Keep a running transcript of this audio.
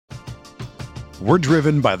We're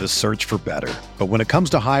driven by the search for better. But when it comes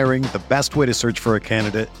to hiring, the best way to search for a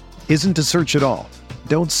candidate isn't to search at all.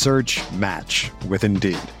 Don't search, match with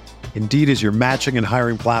Indeed. Indeed is your matching and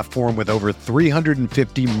hiring platform with over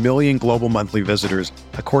 350 million global monthly visitors,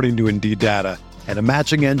 according to Indeed data, and a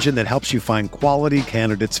matching engine that helps you find quality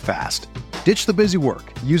candidates fast. Ditch the busy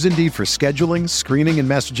work. Use Indeed for scheduling, screening, and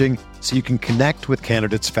messaging so you can connect with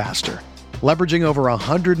candidates faster. Leveraging over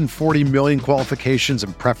 140 million qualifications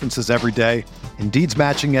and preferences every day, Indeed's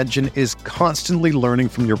matching engine is constantly learning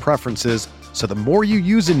from your preferences, so the more you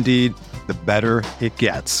use Indeed, the better it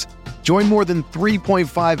gets. Join more than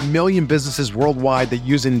 3.5 million businesses worldwide that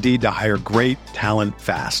use Indeed to hire great talent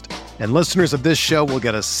fast. And listeners of this show will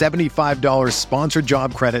get a $75 sponsored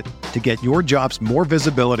job credit to get your jobs more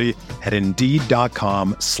visibility at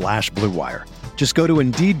Indeed.com/Blue Wire. Just go to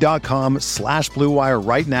Indeed.com/Blue Wire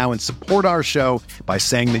right now and support our show by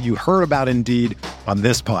saying that you heard about Indeed on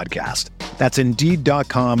this podcast. That's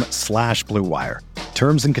Indeed.com/Blue Wire.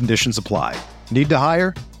 Terms and conditions apply. Need to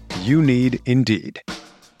hire? You need Indeed.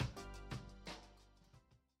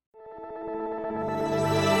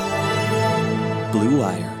 Blue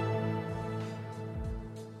Wire.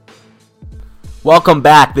 Welcome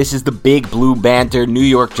back. This is the Big Blue Banter New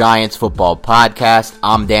York Giants football podcast.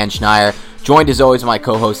 I'm Dan Schneier, joined as always by my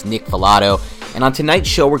co-host Nick Filato. And on tonight's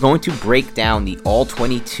show, we're going to break down the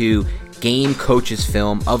All-22 game coaches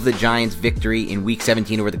film of the Giants' victory in Week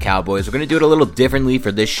 17 over the Cowboys. We're going to do it a little differently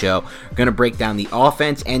for this show. We're going to break down the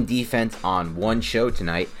offense and defense on one show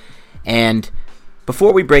tonight. And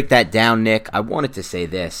before we break that down, Nick, I wanted to say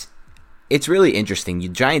this. It's really interesting. The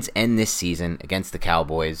Giants end this season against the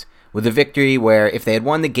Cowboys with a victory where if they had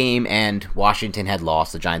won the game and Washington had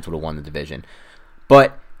lost, the Giants would have won the division.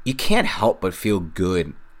 But you can't help but feel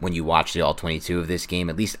good when you watch the All-22 of this game.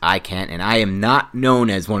 At least I can't, and I am not known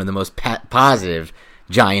as one of the most positive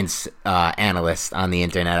Giants analysts on the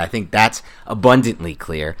internet. I think that's abundantly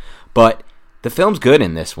clear. But the film's good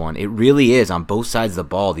in this one. It really is on both sides of the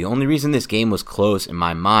ball. The only reason this game was close in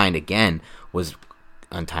my mind, again, was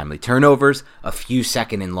untimely turnovers, a few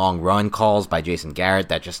second and long run calls by Jason Garrett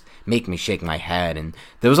that just make me shake my head. And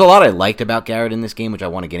there was a lot I liked about Garrett in this game, which I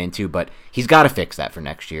want to get into, but he's got to fix that for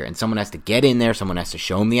next year. And someone has to get in there, someone has to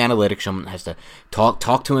show him the analytics, someone has to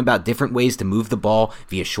talk to him about different ways to move the ball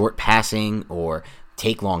via short passing or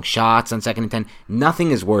take long shots on 2nd and 10. Nothing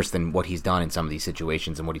is worse than what he's done in some of these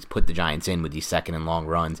situations and what he's put the Giants in with these second and long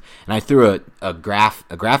runs. And I threw a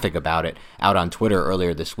graphic about it out on Twitter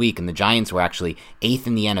earlier this week, and the Giants were actually 8th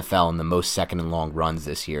in the NFL in the most second and long runs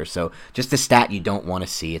this year. So just a stat you don't want to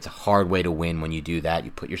see. It's a hard way to win when you do that. You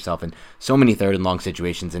put yourself in so many third and long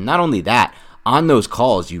situations. And not only that, on those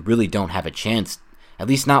calls, you really don't have a chance, at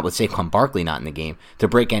least not with Saquon Barkley not in the game, to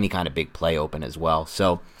break any kind of big play open as well.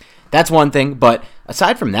 So that's one thing, but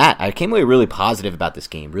aside from that, I came away really positive about this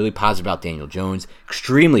game, really positive about Daniel Jones,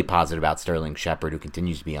 extremely positive about Sterling Shepard, who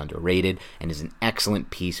continues to be underrated and is an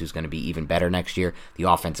excellent piece who's going to be even better next year. The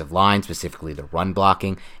offensive line, specifically the run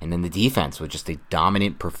blocking, and then the defense with just a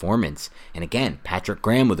dominant performance. And again, Patrick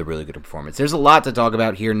Graham with a really good performance. There's a lot to talk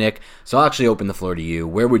about here, Nick, so I'll actually open the floor to you.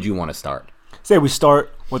 Where would you want to start? Say we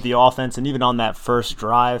start with the offense, and even on that first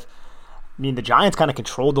drive, I mean, the Giants kind of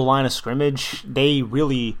controlled the line of scrimmage. They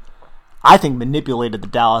really, I think, manipulated the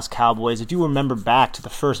Dallas Cowboys. If you remember back to the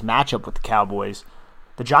first matchup with the Cowboys,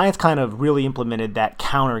 the Giants kind of really implemented that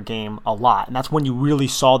counter game a lot, and that's when you really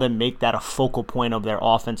saw them make that a focal point of their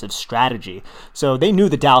offensive strategy. So they knew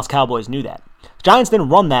the Dallas Cowboys knew that. The Giants didn't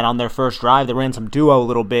run that on their first drive. They ran some duo a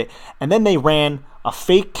little bit, and then they ran a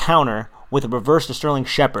fake counter with a reverse to Sterling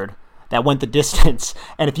Shepard that went the distance.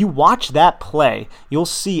 And if you watch that play, you'll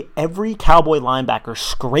see every Cowboy linebacker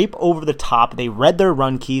scrape over the top. They read their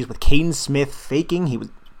run keys with Caden Smith faking. He was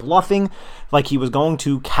bluffing like he was going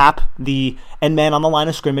to cap the end man on the line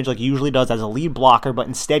of scrimmage like he usually does as a lead blocker, but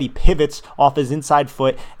instead he pivots off his inside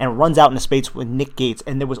foot and runs out into space with Nick Gates.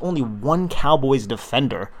 And there was only one Cowboys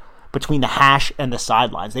defender between the hash and the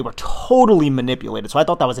sidelines. They were totally manipulated. So I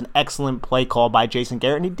thought that was an excellent play call by Jason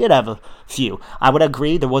Garrett, and he did have a few. I would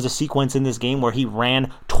agree there was a sequence in this game where he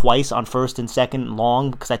ran twice on 1st and 2nd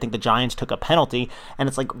long because I think the Giants took a penalty, and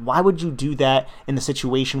it's like, why would you do that in the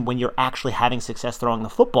situation when you're actually having success throwing the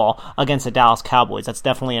football against the Dallas Cowboys? That's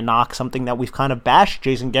definitely a knock, something that we've kind of bashed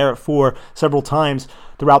Jason Garrett for several times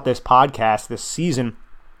throughout this podcast this season.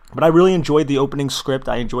 But I really enjoyed the opening script.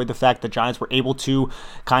 I enjoyed the fact the Giants were able to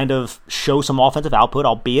kind of show some offensive output,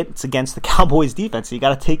 albeit it's against the Cowboys defense. So you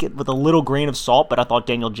got to take it with a little grain of salt. But I thought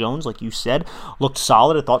Daniel Jones, like you said, looked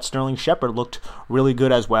solid. I thought Sterling Shepard looked really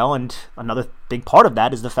good as well. And another big part of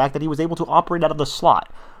that is the fact that he was able to operate out of the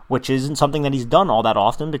slot, which isn't something that he's done all that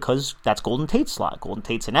often because that's Golden Tate's slot. Golden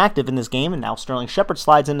Tate's inactive in this game, and now Sterling Shepard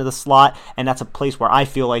slides into the slot, and that's a place where I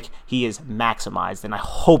feel like he is maximized, and I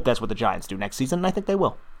hope that's what the Giants do next season, and I think they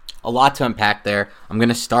will. A lot to unpack there. I'm going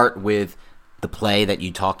to start with the play that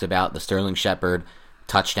you talked about, the Sterling Shepard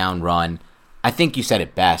touchdown run. I think you said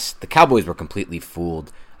it best. The Cowboys were completely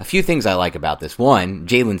fooled. A few things I like about this. One,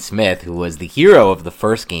 Jalen Smith, who was the hero of the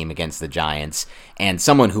first game against the Giants, and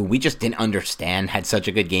someone who we just didn't understand had such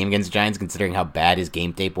a good game against the Giants, considering how bad his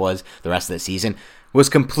game tape was the rest of the season, was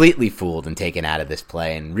completely fooled and taken out of this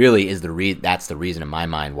play, and really is that's the reason in my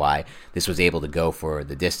mind why this was able to go for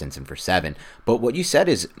the distance and for 7. But what you said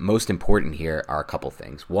is most important here are a couple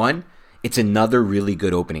things. One, it's another really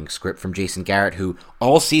good opening script from Jason Garrett, who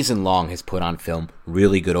all season long has put on film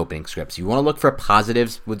really good opening scripts. You want to look for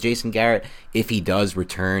positives with Jason Garrett if he does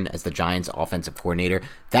return as the Giants' offensive coordinator.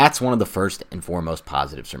 That's one of the first and foremost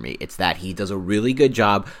positives for me. It's that he does a really good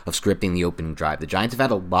job of scripting the opening drive. The Giants have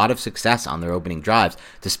had a lot of success on their opening drives,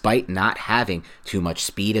 despite not having too much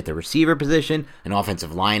speed at the receiver position, an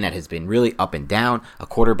offensive line that has been really up and down, a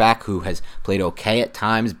quarterback who has played okay at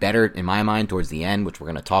times, better in my mind towards the end, which we're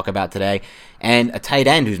going to talk about today, and a tight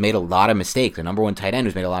end who's made a lot of mistakes, a number one tight end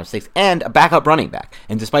who's made a lot of mistakes, and a backup running back.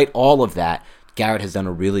 And despite all of that, Garrett has done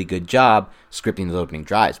a really good job scripting those opening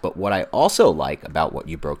drives. But what I also like about what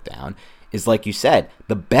you broke down is, like you said,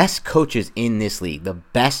 the best coaches in this league, the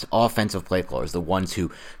best offensive play callers, the ones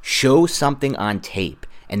who show something on tape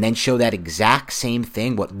and then show that exact same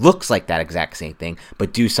thing, what looks like that exact same thing,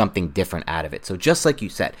 but do something different out of it. So just like you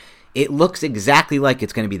said, it looks exactly like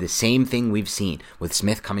it's going to be the same thing we've seen with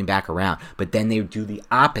Smith coming back around, but then they do the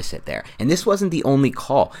opposite there. And this wasn't the only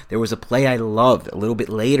call. There was a play I loved a little bit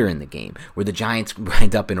later in the game where the Giants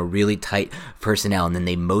wind up in a really tight personnel, and then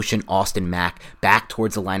they motion Austin Mack back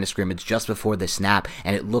towards the line of scrimmage just before the snap,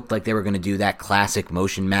 and it looked like they were going to do that classic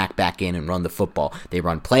motion Mack back in and run the football. They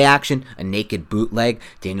run play action, a naked bootleg.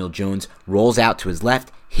 Daniel Jones rolls out to his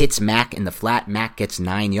left, hits Mack in the flat. Mack gets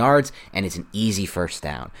 9 yards, and it's an easy first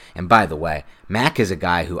down. And by the way, Mack is a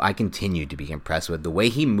guy who I continue to be impressed with. The way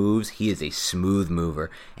he moves, he is a smooth mover.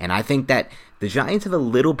 And I think that the Giants have a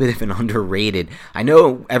little bit of an underrated. I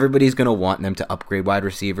know everybody's going to want them to upgrade wide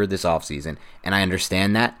receiver this offseason, and I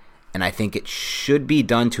understand that. And I think it should be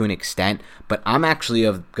done to an extent, but I'm actually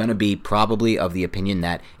going to be probably of the opinion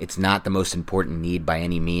that it's not the most important need by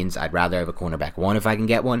any means. I'd rather have a cornerback 1 if I can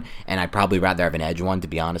get one, and I'd probably rather have an edge 1, to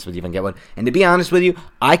be honest with you, if I can get one. And to be honest with you,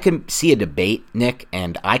 I could see a debate, Nick,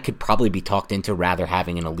 and I could probably be talked into rather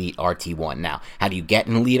having an elite RT1. Now, how do you get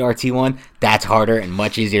an elite RT1? That's harder and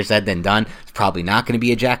much easier said than done. It's probably not going to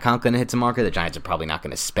be a Jack Conklin that hits a marker. The Giants are probably not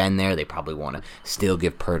going to spend there. They probably want to still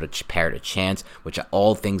give Parrott a chance, which are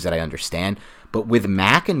all things that I understand. But with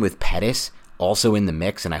Mack and with Pettis also in the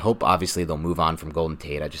mix, and I hope obviously they'll move on from Golden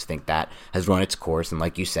Tate. I just think that has run its course, and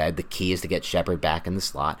like you said, the key is to get Shepard back in the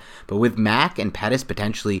slot. But with Mack and Pettis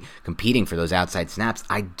potentially competing for those outside snaps,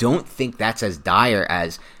 I don't think that's as dire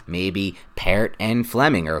as maybe Parrott and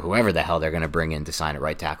Fleming, or whoever the hell they're going to bring in to sign at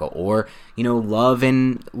right tackle, or Love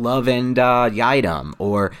and Yidam,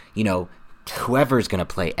 or whoever's going to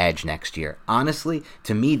play edge next year. Honestly,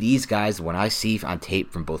 to me, these guys, when I see on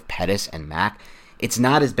tape from both Pettis and Mack, it's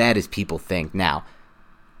not as bad as people think. Now,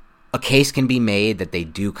 a case can be made that they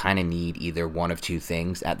do kind of need either one of two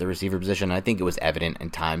things at the receiver position. I think it was evident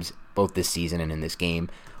in times, both this season and in this game.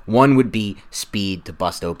 One would be speed to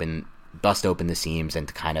bust open the seams and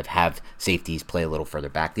to kind of have safeties play a little further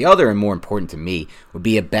back. The other, and more important to me, would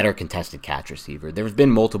be a better contested catch receiver. There's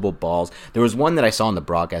been multiple balls. There was one that I saw on the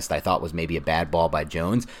broadcast that I thought was maybe a bad ball by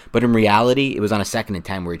Jones, but in reality, it was on a 2nd and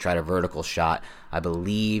 10 where he tried a vertical shot, I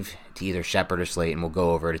believe, to either Shepard or Slayton. We'll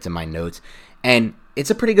go over it. It's in my notes. And it's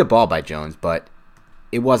a pretty good ball by Jones, but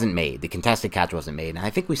it wasn't made. The contested catch wasn't made. And I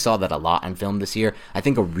think we saw that a lot on film this year. I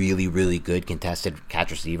think a really, really good contested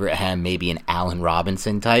catch receiver, maybe an Allen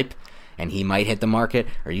Robinson type, and he might hit the market,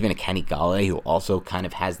 or even a Kenny Galladay, who also kind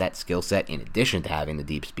of has that skill set in addition to having the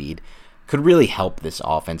deep speed, could really help this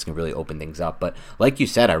offense, can really open things up. But like you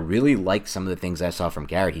said, I really like some of the things I saw from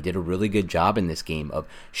Garrett. He did a really good job in this game of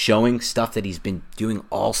showing stuff that he's been doing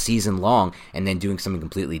all season long and then doing something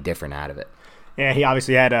completely different out of it. Yeah, he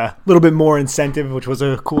obviously had a little bit more incentive, which was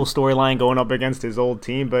a cool storyline going up against his old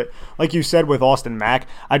team. But like you said with Austin Mack,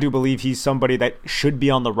 I do believe he's somebody that should be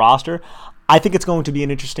on the roster. I think it's going to be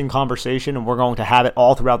an interesting conversation, and we're going to have it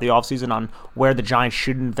all throughout the offseason on where the Giants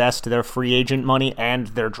should invest their free agent money and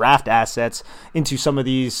their draft assets into some of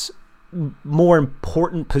these more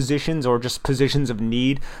important positions or just positions of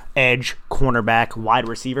need, edge, cornerback, wide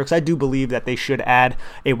receiver, because I do believe that they should add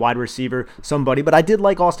a wide receiver, somebody. But I did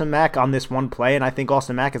like Austin Mack on this one play, and I think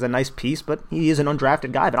Austin Mack is a nice piece, but he is an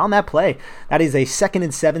undrafted guy. But on that play, that is a 2nd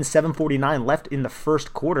and 7, 7:49 left in the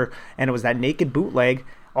first quarter, and it was that naked bootleg.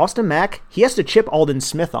 Austin Mack, he has to chip Aldon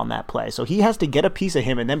Smith on that play. So he has to get a piece of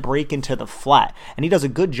him and then break into the flat. And he does a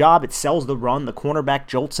good job. It sells the run. The cornerback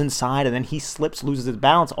jolts inside, and then he slips, loses his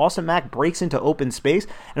balance. Austin Mack breaks into open space.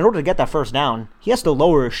 And in order to get that first down, he has to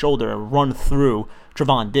lower his shoulder and run through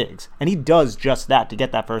Trevon Diggs. And he does just that to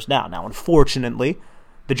get that first down. Now, unfortunately,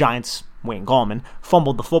 the Giants, Wayne Gallman,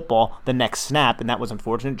 fumbled the football the next snap, and that was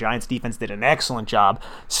unfortunate. Giants defense did an excellent job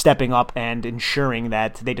stepping up and ensuring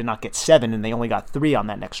that they did not get 7, and they only got 3 on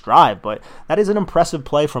that next drive. But that is an impressive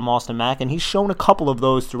play from Austin Mack, and he's shown a couple of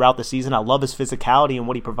those throughout the season. I love his physicality and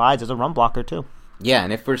what he provides as a run blocker, too. Yeah,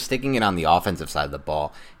 and if we're sticking it on the offensive side of the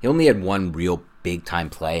ball, he only had one real big-time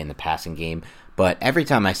play in the passing game. But every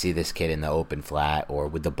time I see this kid in the open flat or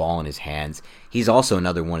with the ball in his hands, he's also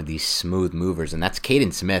another one of these smooth movers, and that's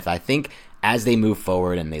Kaden Smith. I think as they move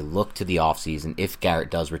forward and they look to the offseason, if Garrett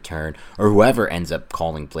does return, or whoever ends up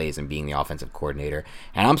calling plays and being the offensive coordinator,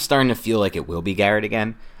 and I'm starting to feel like it will be Garrett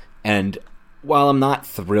again, and while I'm not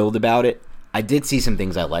thrilled about it, I did see some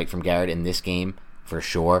things I liked from Garrett in this game, for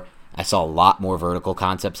sure. I saw a lot more vertical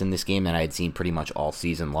concepts in this game than I had seen pretty much all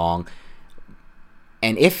season long.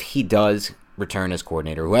 And if he does return as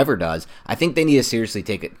coordinator, whoever does, I think they need to seriously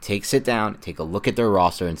sit down, take a look at their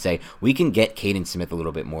roster and say, we can get Kaden Smith a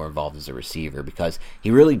little bit more involved as a receiver, because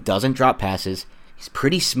he really doesn't drop passes. He's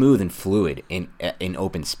pretty smooth and fluid in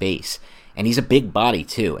open space. And he's a big body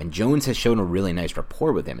too, and Jones has shown a really nice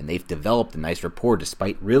rapport with him, and they've developed a nice rapport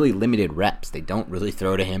despite really limited reps. They don't really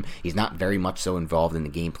throw to him. He's not very much so involved in the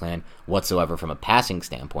game plan whatsoever from a passing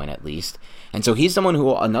standpoint, at least. And so he's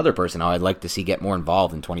another person I'd like to see get more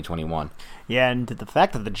involved in 2021. Yeah, and the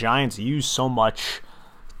fact that the Giants use so much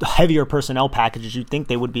heavier personnel packages, you'd think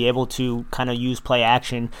they would be able to kind of use play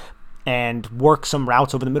action and work some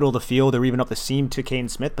routes over the middle of the field or even up the seam to Kaden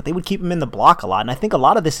Smith, but they would keep him in the block a lot. And I think a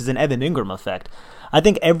lot of this is an Evan Ingram effect. I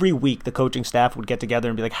think every week the coaching staff would get together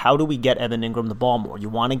and be like, how do we get Evan Ingram the ball more? You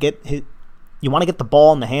want to get the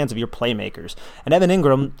ball in the hands of your playmakers. And Evan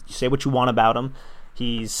Ingram, you say what you want about him,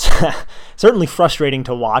 he's certainly frustrating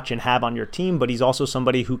to watch and have on your team, but he's also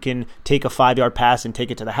somebody who can take a 5-yard pass and take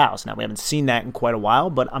it to the house. Now, we haven't seen that in quite a while,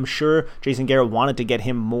 but I'm sure Jason Garrett wanted to get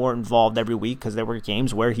him more involved every week because there were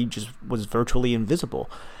games where he just was virtually invisible.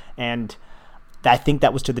 And I think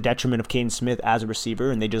that was to the detriment of Kaden Smith as a receiver,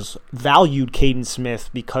 and they just valued Kaden Smith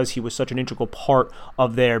because he was such an integral part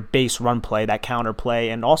of their base run play, that counter play,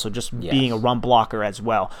 and also just being a run blocker as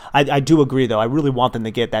well. I do agree, though. I really want them to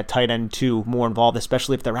get that tight end, too, more involved,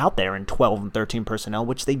 especially if they're out there in 12 and 13 personnel,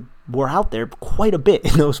 which they were out there quite a bit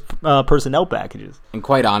in those personnel packages. And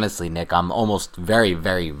quite honestly, Nick, I'm almost very,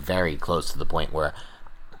 very, very close to the point where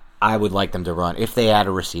I would like them to run, if they add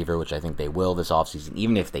a receiver, which I think they will this offseason.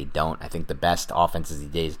 Even if they don't, I think the best offenses these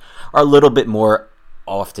days are a little bit more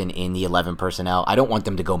often in the 11 personnel. I don't want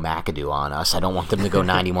them to go McAdoo on us. I don't want them to go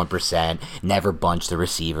 91%, never bunch the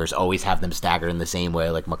receivers, always have them staggered in the same way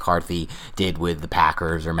like McCarthy did with the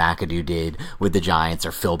Packers or McAdoo did with the Giants or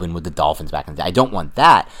Philbin with the Dolphins back in the day. I don't want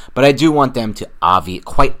that, but I do want them to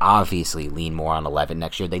quite obviously lean more on 11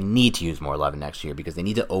 next year. They need to use more 11 next year because they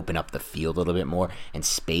need to open up the field a little bit more and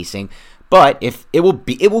spacing. But if it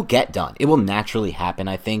will get done. It will naturally happen,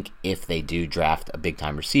 I think, if they do draft a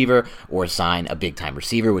big-time receiver or sign a big-time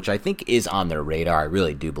receiver, which I think is on their radar. I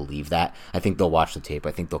really do believe that. I think they'll watch the tape.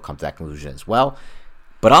 I think they'll come to that conclusion as well.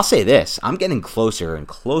 But I'll say this. I'm getting closer and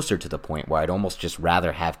closer to the point where I'd almost just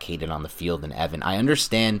rather have Kaden on the field than Evan. I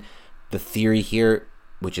understand the theory here,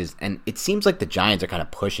 which is, and it seems like the Giants are kind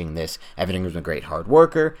of pushing this. Evan Ingram's a great hard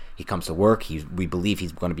worker. He comes to work. We believe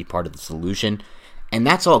he's going to be part of the solution. And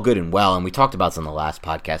that's all good and well, and we talked about this on the last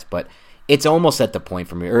podcast, but it's almost at the point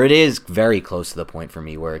for me, or it is very close to the point for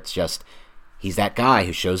me, where it's just, he's that guy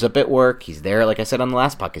who shows up at work, he's there, like I said on the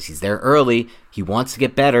last podcast, he's there early, he wants to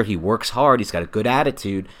get better, he works hard, he's got a good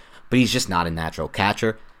attitude, but he's just not a natural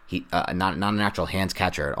catcher, not a natural hands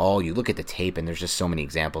catcher at all. You look at the tape, and there's just so many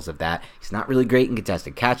examples of that. He's not really great in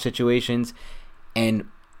contested catch situations, and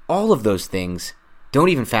all of those things don't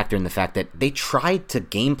even factor in the fact that they tried to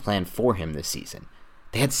game plan for him this season.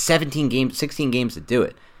 They had 16 games to do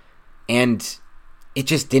it. And it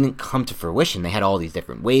just didn't come to fruition. They had all these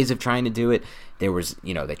different ways of trying to do it. There was,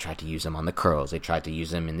 they tried to use him on the curls. They tried to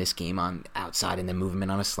use him in this game on outside and then move him in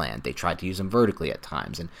on a slant. They tried to use him vertically at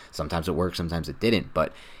times. And sometimes it worked, sometimes it didn't.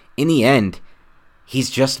 But in the end, he's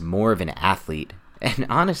just more of an athlete. And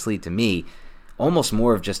honestly, to me, almost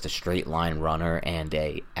more of just a straight line runner and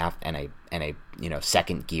a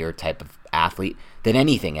second gear type of athlete than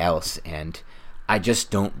anything else. And I just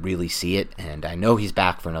don't really see it. And I know he's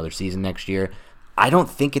back for another season next year. I don't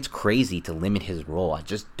think it's crazy to limit his role. I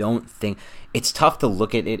just don't think it's tough to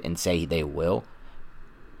look at it and say they will.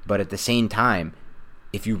 But at the same time,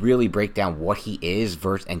 if you really break down what he is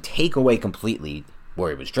and take away completely where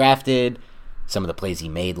he was drafted, some of the plays he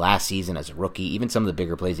made last season as a rookie, even some of the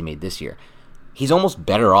bigger plays he made this year, he's almost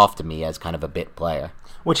better off to me as kind of a bit player.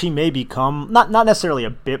 Which he may become, not necessarily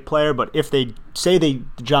a bit player, but if they say the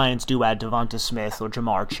Giants do add Devonta Smith or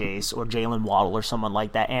Jamar Chase or Jalen Waddle or someone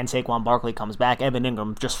like that, and Saquon Barkley comes back, Evan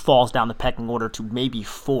Ingram just falls down the pecking order to maybe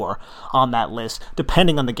 4 on that list,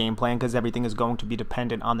 depending on the game plan, because everything is going to be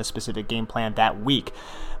dependent on the specific game plan that week.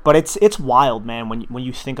 But it's wild, man, when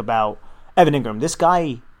you think about Evan Ingram. This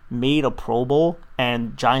guy made a Pro Bowl,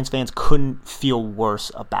 and Giants fans couldn't feel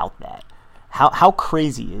worse about that. How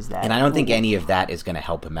crazy is that? And I don't think any of that is going to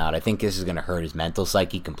help him out. I think this is going to hurt his mental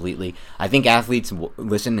psyche completely. I think athletes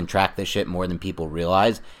listen and track this shit more than people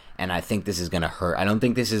realize, and I think this is going to hurt. I don't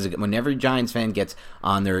think this is whenever a Giants fan gets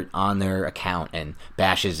on their account and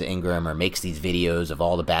bashes Ingram or makes these videos of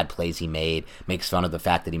all the bad plays he made, makes fun of the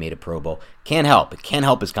fact that he made a Pro Bowl. Can't help. It can't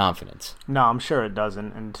help his confidence. No, I'm sure it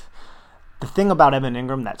doesn't. And the thing about Evan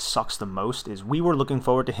Ingram that sucks the most is we were looking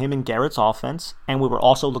forward to him in Garrett's offense, and we were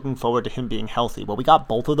also looking forward to him being healthy. Well, we got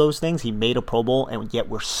both of those things. He made a Pro Bowl, and yet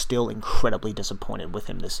we're still incredibly disappointed with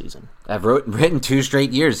him this season. I've written 2 straight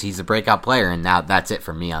years he's a breakout player, and now that's it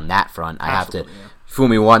for me on that front. I have to fool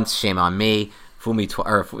me once, shame on me. Fool me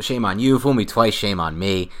shame on you. Fool me twice, shame on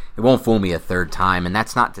me. It won't fool me a third time, and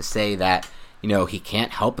that's not to say that he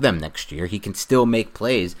can't help them next year. He can still make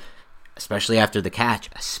plays, especially after the catch,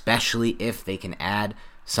 especially if they can add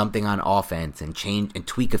something on offense and change and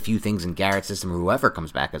tweak a few things in Garrett's system or whoever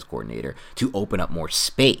comes back as coordinator to open up more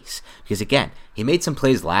space. Because again, he made some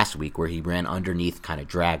plays last week where he ran underneath kind of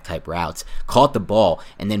drag type routes, caught the ball,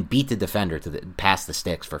 and then beat the defender past the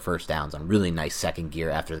sticks for first downs on really nice second gear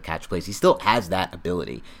after the catch plays. He still has that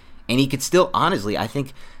ability. And he could still, honestly, I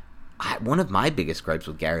think one of my biggest gripes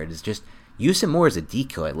with Garrett is just use him more as a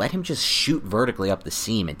decoy. Let him just shoot vertically up the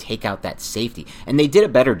seam and take out that safety. And they did a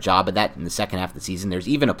better job of that in the second half of the season. There's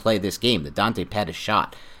even a play this game, the Dante Pettis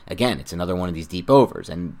shot. Again, it's another one of these deep overs.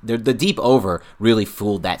 And the deep over really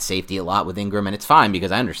fooled that safety a lot with Ingram. And it's fine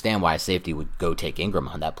because I understand why a safety would go take Ingram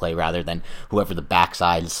on that play rather than whoever the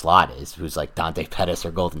backside slot is, who's like Dante Pettis or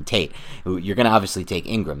Golden Tate. You're going to obviously take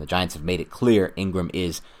Ingram. The Giants have made it clear Ingram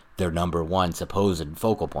is their number one supposed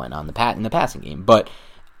focal point in the passing game. But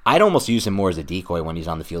I'd almost use him more as a decoy when he's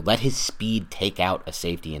on the field. Let his speed take out a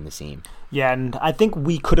safety in the seam. Yeah, and I think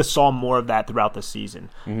we could have saw more of that throughout the season.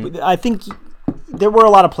 Mm-hmm. I think there were a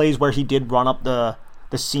lot of plays where he did run up the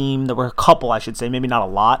seam. There were a couple, I should say, maybe not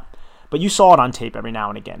a lot. But you saw it on tape every now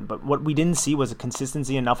and again. But what we didn't see was a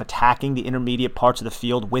consistency enough attacking the intermediate parts of the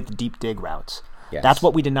field with deep dig routes. Yes. That's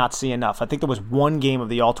what we did not see enough. I think there was one game of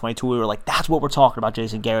the All-22 we were like, that's what we're talking about,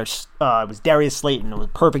 Jason Garrett. It was Darius Slayton. It was a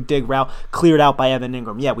perfect dig route, cleared out by Evan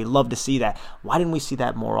Ingram. Yeah, we love to see that. Why didn't we see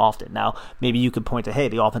that more often? Now, maybe you could point to, hey,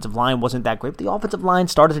 the offensive line wasn't that great, but the offensive line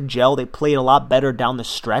started to gel. They played a lot better down the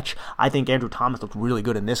stretch. I think Andrew Thomas looked really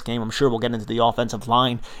good in this game. I'm sure we'll get into the offensive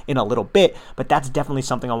line in a little bit, but that's definitely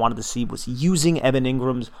something I wanted to see, was using Evan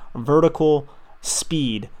Ingram's vertical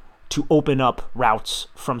speed to open up routes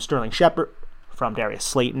from Sterling Shepard, from Darius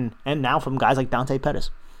Slayton, and now from guys like Dante Pettis.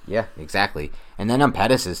 Yeah, exactly. And then on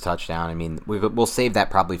Pettis' touchdown, I mean, we'll save that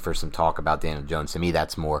probably for some talk about Daniel Jones. To me,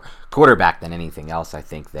 that's more quarterback than anything else, I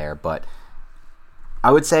think, there. But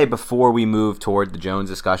I would say before we move toward the Jones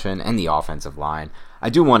discussion and the offensive line, I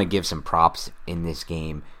do want to give some props in this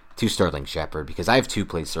game to Sterling Shepard, because I have 2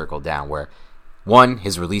 plays circled down where, one,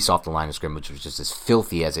 his release off the line of scrimmage was just as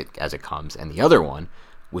filthy as it comes, and the other one,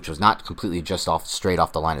 which was not completely just straight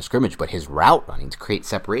off the line of scrimmage, but his route running to create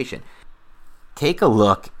separation. Take a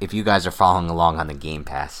look, if you guys are following along on the Game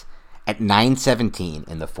Pass, at 9:17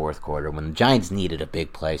 in the fourth quarter, when the Giants needed a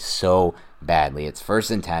big play so badly. It's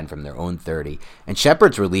 1st and 10 from their own 30, and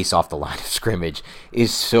Shepard's release off the line of scrimmage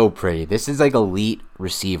is so pretty. This is like elite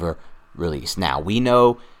receiver release. Now, we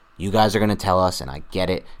know you guys are going to tell us, and I get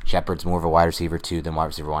it, Shepard's more of a wide receiver 2 than wide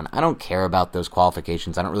receiver 1. I don't care about those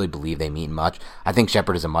qualifications. I don't really believe they mean much. I think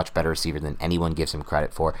Shepard is a much better receiver than anyone gives him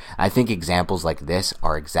credit for. I think examples like this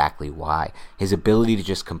are exactly why. His ability to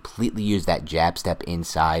just completely use that jab step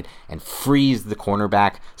inside and freeze the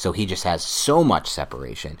cornerback so he just has so much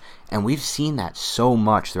separation. And we've seen that so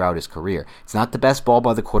much throughout his career. It's not the best ball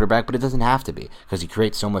by the quarterback, but it doesn't have to be because he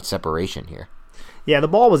creates so much separation here. Yeah, the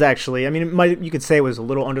ball was actually, you could say it was a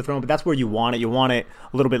little underthrown, but that's where you want it. You want it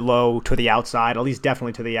a little bit low to the outside, at least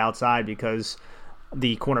definitely to the outside, because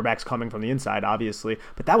the cornerback's coming from the inside, obviously.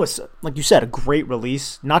 But that was, like you said, a great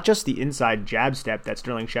release. Not just the inside jab step that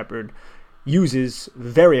Sterling Shepard uses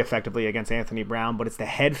very effectively against Anthony Brown, but it's the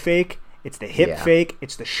head fake, it's the hip fake,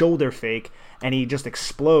 it's the shoulder fake, and he just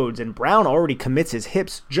explodes. And Brown already commits his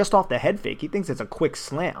hips just off the head fake. He thinks it's a quick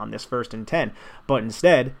slant on this 1st and 10, but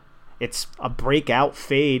instead it's a breakout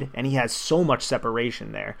fade, and he has so much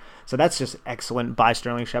separation there. So that's just excellent by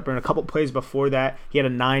Sterling Shepard. And a couple plays before that, he had a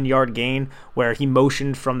 9-yard gain where he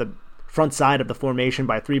motioned from the front side of the formation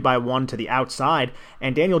by 3-by-1 to the outside,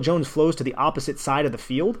 and Daniel Jones flows to the opposite side of the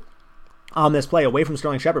field on this play away from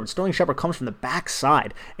Sterling Shepard. But Sterling Shepard comes from the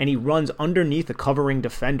backside, and he runs underneath the covering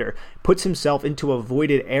defender, puts himself into a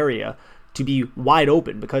voided area to be wide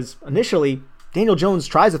open, because initially Daniel Jones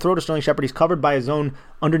tries to throw to Sterling Shepard. He's covered by his own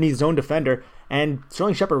underneath zone defender, and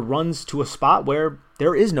Sterling Shepard runs to a spot where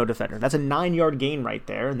there is no defender. That's a 9-yard gain right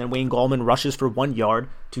there, and then Wayne Gallman rushes for 1 yard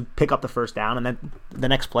to pick up the first down, and then the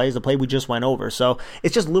next play is the play we just went over. So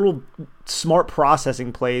it's just little smart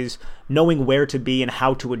processing plays, knowing where to be and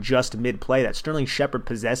how to adjust mid-play that Sterling Shepard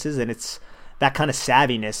possesses, and it's that kind of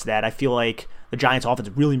savviness that I feel like the Giants offense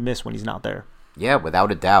really miss when he's not there. Yeah,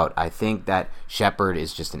 without a doubt. I think that Shepard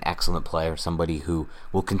is just an excellent player, somebody who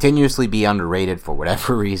will continuously be underrated for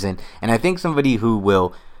whatever reason, and I think somebody who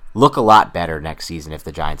will look a lot better next season if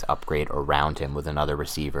the Giants upgrade around him with another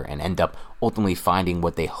receiver and end up ultimately finding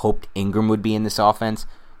what they hoped Ingram would be in this offense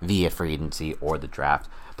via free agency or the draft.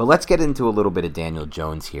 But let's get into a little bit of Daniel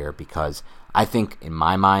Jones here, because I think, in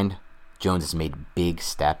my mind, Jones has made big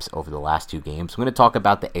steps over the last 2 games. I'm going to talk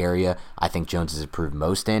about the area I think Jones has improved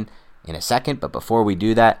most in a second, but before we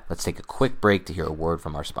do that, let's take a quick break to hear a word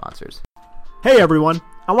from our sponsors. Hey everyone,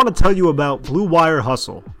 I want to tell you about Blue Wire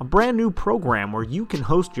Hustle, a brand new program where you can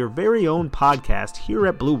host your very own podcast here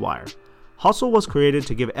at Blue Wire. Hustle was created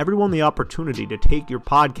to give everyone the opportunity to take your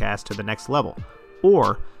podcast to the next level.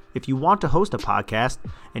 Or, if you want to host a podcast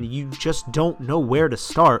and you just don't know where to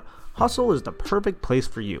start, Hustle is the perfect place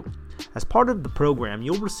for you. As part of the program,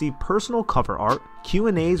 you'll receive personal cover art,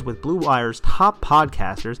 Q&As with Blue Wire's top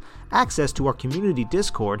podcasters, access to our community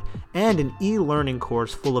Discord, and an e-learning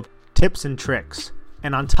course full of tips and tricks.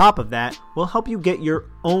 And on top of that, we'll help you get your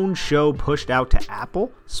own show pushed out to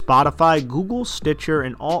Apple, Spotify, Google, Stitcher,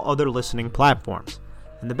 and all other listening platforms.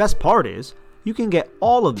 And the best part is, you can get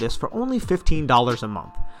all of this for only $15 a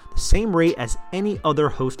month, the same rate as any other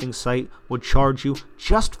hosting site would charge you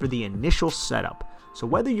just for the initial setup. So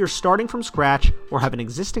whether you're starting from scratch or have an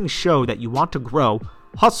existing show that you want to grow,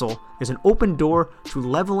 Hustle is an open door to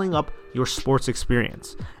leveling up your sports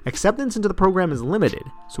experience. Acceptance into the program is limited,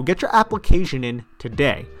 so get your application in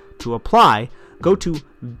today. To apply, go to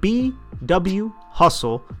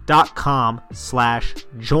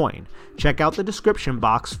bwhustle.com/join. Check out the description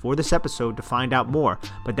box for this episode to find out more,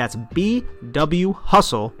 but that's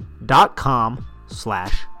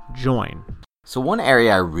bwhustle.com/join. So one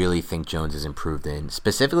area I really think Jones has improved in,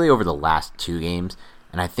 specifically over the last 2 games,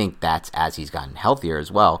 and I think that's as he's gotten healthier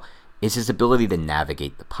as well, is his ability to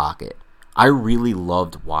navigate the pocket. I really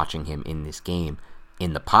loved watching him in this game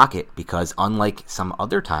in the pocket because, unlike some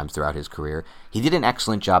other times throughout his career, he did an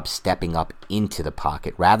excellent job stepping up into the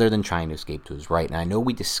pocket rather than trying to escape to his right. And I know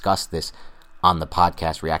we discussed this on the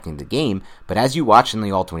podcast reacting to the game, but as you watch in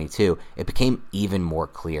the All-22, it became even more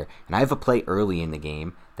clear. And I have a play early in the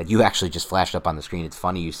game that you actually just flashed up on the screen. It's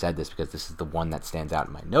funny you said this because this is the one that stands out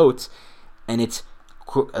in my notes, and it's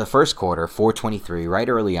the first quarter, 4:23, right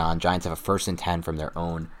early on. Giants have a 1st and 10 from their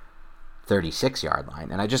own 36-yard line,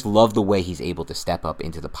 and I just love the way he's able to step up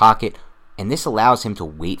into the pocket, and this allows him to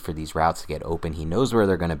wait for these routes to get open. He knows where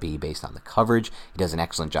they're going to be based on the coverage. He does an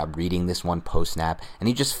excellent job reading this one post-snap, and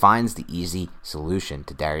he just finds the easy solution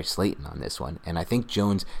to Darius Slayton on this one. And I think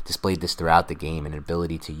Jones displayed this throughout the game, an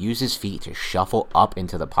ability to use his feet to shuffle up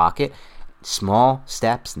into the pocket. Small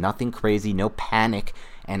steps, nothing crazy, no panic,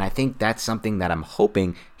 and I think that's something that I'm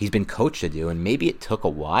hoping he's been coached to do, and maybe it took a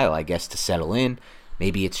while, I guess, to settle in.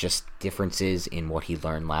 Maybe it's just differences in what he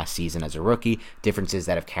learned last season as a rookie, differences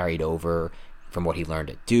that have carried over from what he learned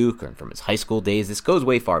at Duke or from his high school days. This goes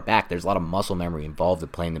way far back. There's a lot of muscle memory involved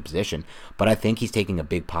with playing the position, but I think he's taking a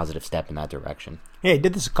big positive step in that direction. Yeah, he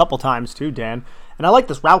did this a couple times too, Dan. And I like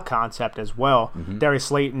this route concept as well. Darius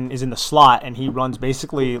Slayton is in the slot, and he runs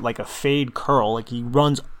basically like a fade curl. Like he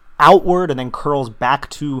runs outward and then curls back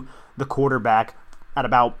to the quarterback at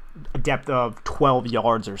about a depth of 12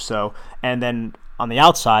 yards or so. And then on the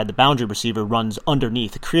outside, the boundary receiver runs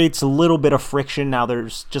underneath. It creates a little bit of friction. Now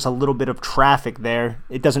there's just a little bit of traffic there.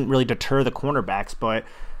 It doesn't really deter the cornerbacks, but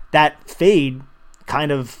that fade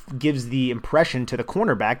kind of gives the impression to the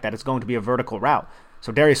cornerback that it's going to be a vertical route.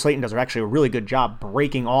 So Darius Slayton does actually a really good job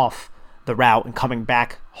breaking off the route and coming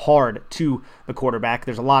back hard to the quarterback.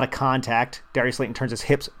 There's a lot of contact. Darius Slayton turns his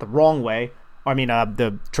hips the wrong way.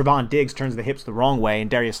 The Trevon Diggs turns the hips the wrong way, and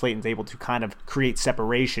Darius Slayton's able to kind of create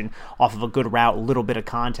separation off of a good route, a little bit of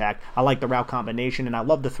contact. I like the route combination, and I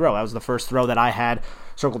love the throw. That was the first throw that I had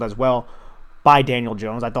circled as well by Daniel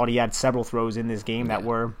Jones. I thought he had several throws in this game that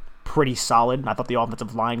were pretty solid. I thought the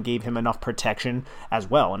offensive line gave him enough protection as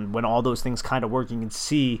well. And when all those things kind of work, you can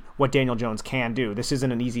see what Daniel Jones can do. This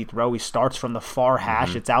isn't an easy throw. He starts from the far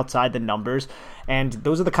hash. It's outside the numbers. And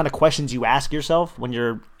those are the kind of questions you ask yourself when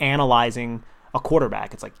you're analyzing a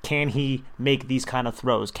quarterback. It's like, can he make these kind of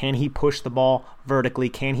throws? Can he push the ball vertically?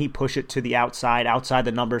 Can he push it to the outside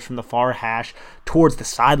the numbers from the far hash towards the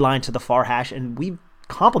sideline to the far hash? And we've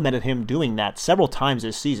complimented him doing that several times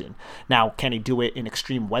this season. Now, can he do it in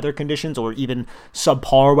extreme weather conditions or even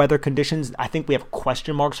subpar weather conditions? I think we have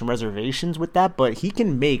question marks and reservations with that, but he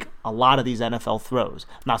can make a lot of these NFL throws.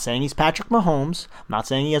 I'm not saying he's Patrick Mahomes. I'm not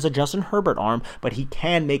saying he has a Justin Herbert arm, but he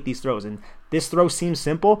can make these throws. And this throw seems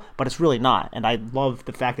simple, but it's really not. And I love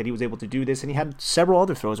the fact that he was able to do this, and he had several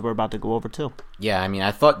other throws we're about to go over too. Yeah, I mean,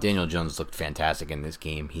 I thought Daniel Jones looked fantastic in this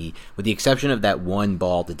game. He, with the exception of that one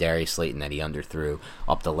ball to Darius Slayton that he underthrew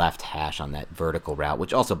up the left hash on that vertical route,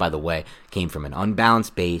 which also, by the way, came from an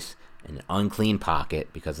unbalanced base and an unclean pocket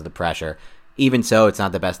because of the pressure. Even so, it's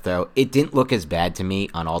not the best throw. It didn't look as bad to me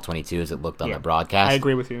on all 22 as it looked on the broadcast. I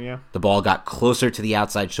agree with you, yeah. The ball got closer to the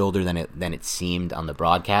outside shoulder than it seemed on the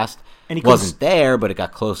broadcast. And he wasn't there, but it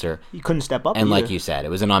got closer. He couldn't step up. And like you said, it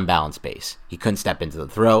was an unbalanced base. He couldn't step into the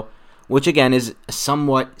throw, which again is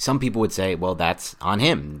somewhat, some people would say, well, that's on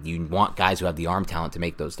him. You want guys who have the arm talent to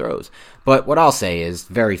make those throws. But what I'll say is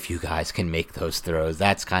very few guys can make those throws.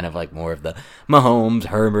 That's kind of like more of the Mahomes,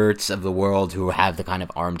 Herberts of the world who have the kind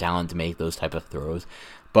of arm talent to make those type of throws.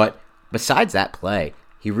 But besides that play,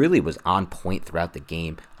 he really was on point throughout the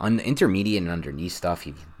game. On the intermediate and underneath stuff,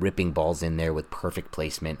 he was ripping balls in there with perfect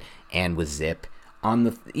placement and with zip. On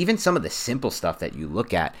the even some of the simple stuff that you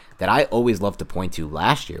look at that I always loved to point to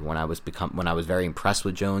last year when I was very impressed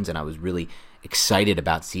with Jones and I was really excited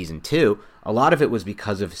about season 2, a lot of it was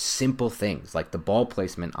because of simple things like the ball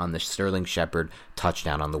placement on the Sterling Shepard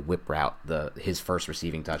touchdown on the whip route, his first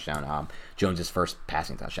receiving touchdown, Jones's first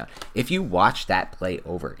passing touchdown. If you watch that play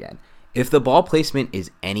over again, if the ball placement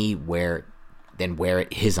is anywhere than where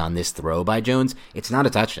it is on this throw by Jones, it's not a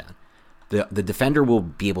touchdown. The defender will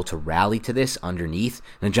be able to rally to this underneath.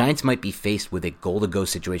 The Giants might be faced with a goal-to-go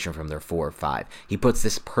situation from their 4 or 5. He puts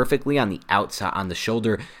this perfectly on the outside, on the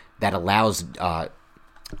shoulder that allows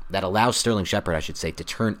Sterling Shepard, I should say, to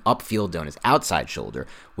turn upfield on his outside shoulder,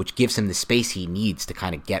 which gives him the space he needs to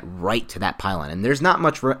kind of get right to that pylon. And there's not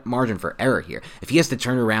much margin for error here. If he has to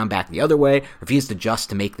turn around back the other way, or if he has to adjust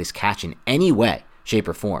to make this catch in any way, shape,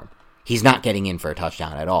 or form, he's not getting in for a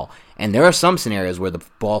touchdown at all. And there are some scenarios where the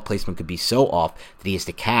ball placement could be so off that he has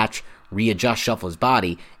to catch, readjust, shuffle his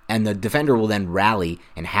body, and the defender will then rally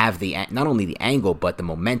and have not only the angle, but the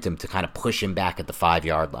momentum to kind of push him back at the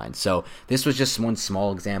 5-yard line. So this was just one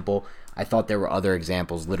small example. I thought there were other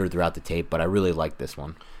examples littered throughout the tape, but I really liked this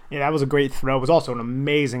one. Yeah, that was a great throw. It was also an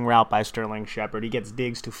amazing route by Sterling Shepard. He gets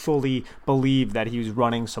Diggs to fully believe that he was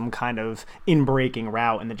running some kind of in-breaking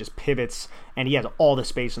route and then just pivots, and he has all the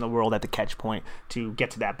space in the world at the catch point to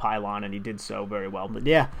get to that pylon, and he did so very well. But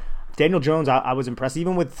yeah, Daniel Jones, I was impressed.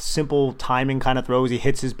 Even with simple timing kind of throws, he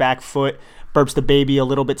hits his back foot, burps the baby a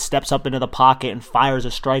little bit, steps up into the pocket, and fires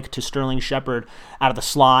a strike to Sterling Shepard out of the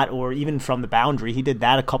slot or even from the boundary. He did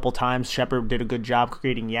that a couple times. Shepard did a good job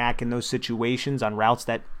creating yak in those situations on routes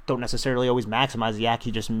that don't necessarily always maximize the yak.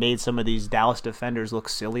 He just made some of these Dallas defenders look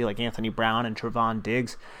silly, like Anthony Brown and Trevon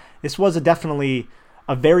Diggs. This was definitely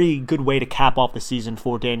a very good way to cap off the season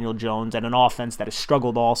for Daniel Jones and an offense that has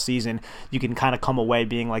struggled all season. You can kind of come away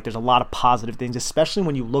being like there's a lot of positive things, especially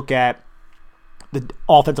when you look at the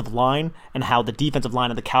offensive line and how the defensive line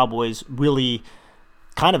of the Cowboys really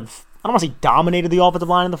kind of, I don't want to say dominated the offensive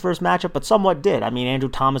line in the first matchup, but somewhat did. I mean, Andrew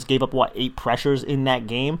Thomas gave up, 8 pressures in that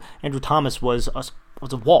game? Andrew Thomas was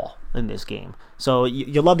a wall in this game. So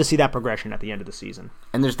you love to see that progression at the end of the season.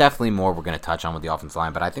 And there's definitely more we're going to touch on with the offensive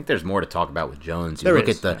line, but I think there's more to talk about with Jones. You look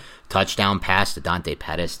at the touchdown pass to Dante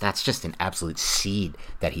Pettis. That's just an absolute seed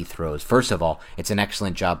that he throws. First of all, it's an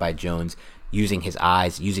excellent job by Jones using his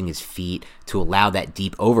eyes, using his feet to allow that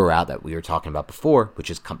deep over route that we were talking about before, which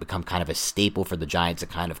has become kind of a staple for the Giants to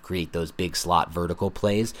kind of create those big slot vertical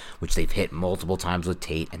plays, which they've hit multiple times with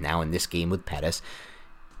Tate and now in this game with Pettis.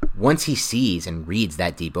 Once he sees and reads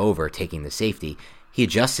that deep over, taking the safety, he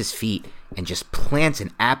adjusts his feet and just plants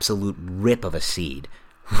an absolute rip of a seed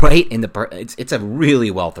right in the it's a really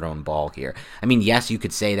well thrown ball here. I mean, yes, you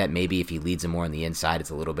could say that maybe if he leads him more on the inside, it's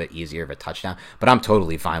a little bit easier of a touchdown, but I'm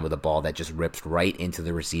totally fine with a ball that just rips right into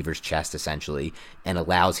the receiver's chest essentially and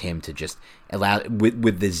allows him to just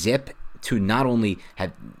with the zip to not only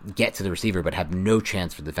get to the receiver, but have no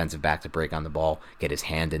chance for the defensive back to break on the ball, get his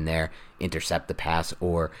hand in there, intercept the pass,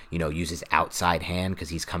 or, use his outside hand because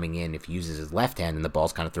he's coming in. If he uses his left hand and the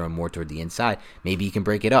ball's kind of thrown more toward the inside, maybe he can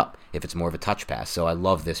break it up if it's more of a touch pass. So I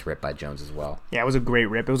love this rip by Jones as well. Yeah, it was a great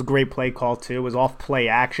rip. It was a great play call, too. It was off play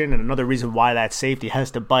action, and another reason why that safety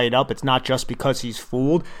has to bite up, it's not just because he's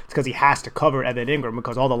fooled, it's because he has to cover Evan Ingram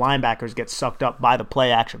because all the linebackers get sucked up by the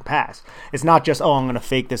play action pass. It's not just, I'm going to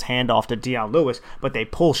fake this handoff to Dion Lewis, but they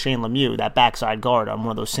pull Shane Lemieux, that backside guard, on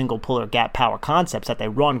one of those single puller gap power concepts that they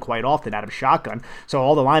run quite often out of shotgun. So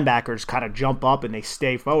all the linebackers kind of jump up and they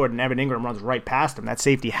stay forward, and Evan Ingram runs right past him. That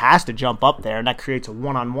safety has to jump up there, and that creates a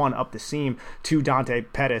one-on-one up the seam to Dante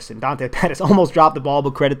Pettis. And Dante Pettis almost dropped the ball,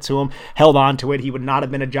 but credit to him, held on to it. He would not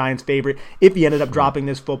have been a Giants favorite if he ended up dropping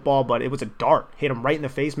this football, but it was a dart. Hit him right in the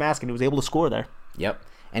face mask, and he was able to score there. Yep.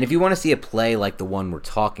 And if you want to see a play like the one we're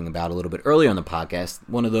talking about a little bit earlier on the podcast,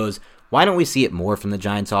 one of those, why don't we see it more from the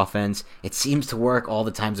Giants offense? It seems to work all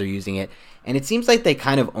the times they're using it. And it seems like they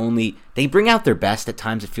kind of they bring out their best at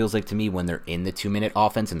times, it feels like to me, when they're in the 2-minute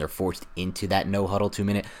offense and they're forced into that no-huddle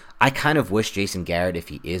 2-minute. I kind of wish Jason Garrett, if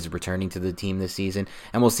he is returning to the team this season,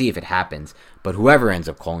 and we'll see if it happens, but whoever ends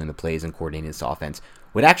up calling the plays and coordinating this offense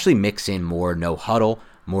would actually mix in more no-huddle,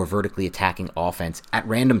 more vertically attacking offense at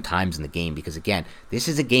random times in the game, because again, this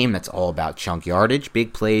is a game that's all about chunk yardage,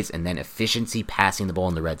 big plays, and then efficiency passing the ball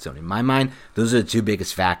in the red zone. In my mind, those are the two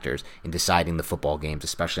biggest factors in deciding the football games,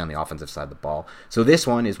 especially on the offensive side of the ball. So this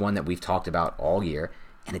one is one that we've talked about all year,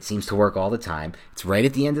 and it seems to work all the time. It's right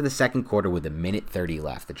at the end of the second quarter with 1:30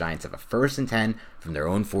 left. The Giants have a 1st and 10 from their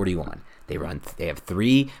own 41. They have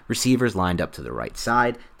 3 receivers lined up to the right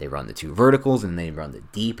side. They run the 2 verticals, and they run the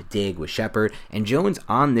deep dig with Shepard. And Jones,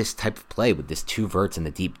 on this type of play with this 2 verts and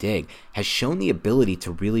the deep dig, has shown the ability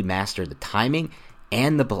to really master the timing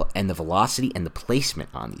and the velocity and the placement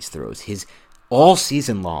on these throws. All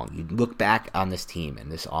season long, you look back on this team and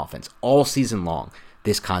this offense, all season long,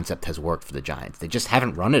 this concept has worked for the Giants. They just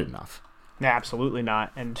haven't run it enough. No, absolutely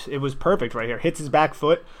not. And it was perfect right here. Hits his back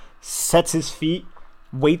foot, sets his feet,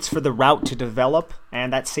 waits for the route to develop,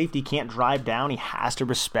 and that safety can't drive down. He has to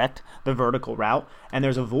respect the vertical route, and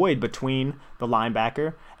there's a void between the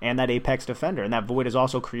linebacker and that apex defender, and that void is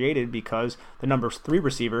also created because the number 3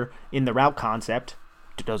 receiver in the route concept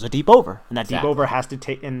does a deep over, and that deep over has to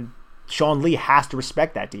take, and Sean Lee has to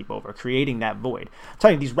respect that deep over, creating that void. I'm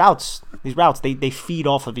telling you, these routes, they feed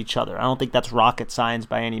off of each other. I don't think that's rocket science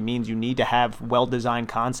by any means. You need to have well-designed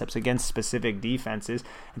concepts against specific defenses.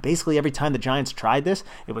 And basically every time the Giants tried this,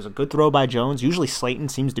 it was a good throw by Jones. Usually Slayton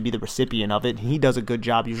seems to be the recipient of it. He does a good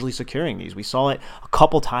job usually securing these. We saw it a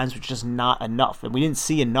couple times, but just not enough. And we didn't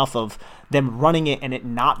see enough of them running it and it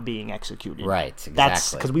not being executed. Right, exactly.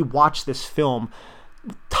 That's because we watched this film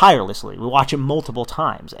tirelessly. We watch it multiple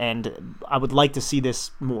times, and I would like to see this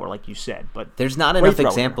more, like you said. But there's not enough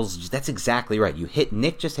examples. That's exactly right.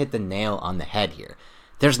 Nick just hit the nail on the head here.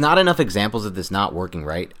 There's not enough examples of this not working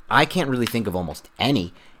right. I can't really think of almost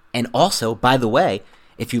any. And also, by the way,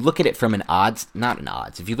 if you look at it from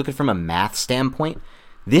if you look at it from a math standpoint,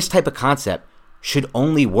 this type of concept should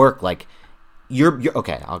only work like you're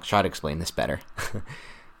okay. I'll try to explain this better.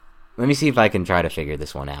 Let me see if I can try to figure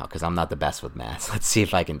this one out, because I'm not the best with math. Let's see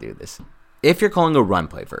if I can do this. If you're calling a run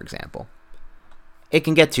play, for example, it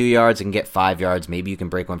can get 2 yards, it can get 5 yards, maybe you can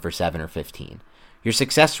break one for 7 or 15. Your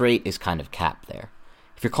success rate is kind of capped there.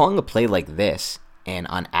 If you're calling a play like this, and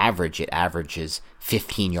on average it averages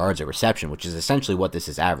 15 yards a reception, which is essentially what this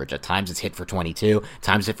is average. At times it's hit for 22,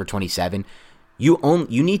 times hit for 27. You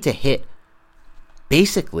need to hit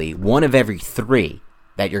basically 1 of every 3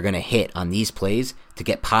 that you're going to hit on these plays to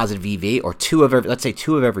get positive EV, or 2 of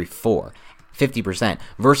every 4, 50%,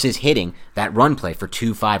 versus hitting that run play for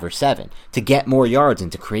 2, 5, or 7 to get more yards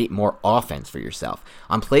and to create more offense for yourself.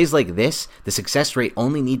 On plays like this, the success rate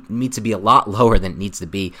only needs to be a lot lower than it needs to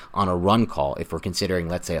be on a run call if we're considering,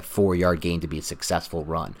 let's say, a 4-yard gain to be a successful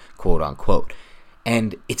run, quote unquote.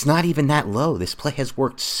 And it's not even that low. This play has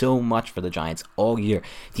worked so much for the Giants all year.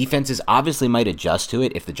 Defenses obviously might adjust to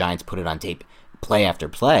it if the Giants put it on tape play after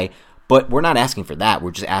play, But we're not asking for that.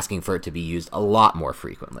 We're just asking for it to be used a lot more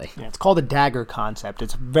frequently. Yeah, it's called a dagger concept.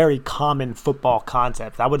 It's a very common football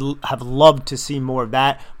concept. I would have loved to see more of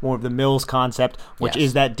that, more of the Mills concept, which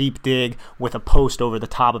is that deep dig with a post over the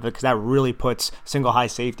top of it, because that really puts single high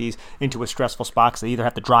safeties into a stressful spot, because they either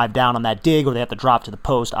have to drive down on that dig or they have to drop to the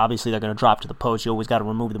post. Obviously, they're going to drop to the post. You always got to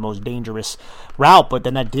remove the most dangerous route, but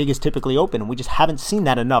then that dig is typically open, and we just haven't seen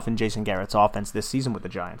that enough in Jason Garrett's offense this season with the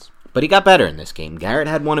Giants. But he got better in this game. Garrett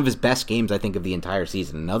had one of his best games, I think, of the entire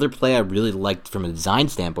season. Another play I really liked from a design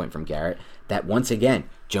standpoint from Garrett, that once again,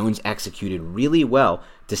 Jones executed really well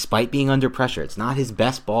despite being under pressure. It's not his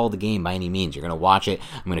best ball of the game by any means. You're going to watch it.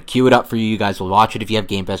 I'm going to cue it up for you. You guys will watch it if you have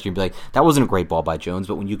Game Pass. You'll be like, that wasn't a great ball by Jones.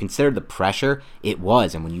 But when you consider the pressure, it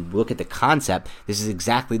was. And when you look at the concept, this is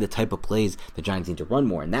exactly the type of plays the Giants need to run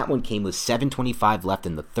more. And that one came with 7:25 left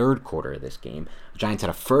in the third quarter of this game. The Giants had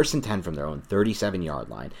a 1st and 10 from their own 37-yard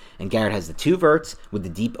line. And Garrett has the 2 verts with the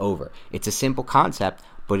deep over. It's a simple concept,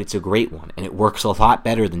 but it's a great one. And it works a lot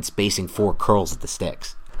better than spacing 4 curls at the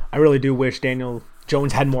sticks. I really do wish Daniel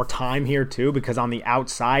Jones had more time here too, because on the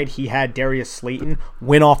outside he had Darius Slayton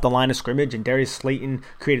win off the line of scrimmage, and Darius Slayton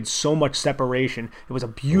created so much separation. It was a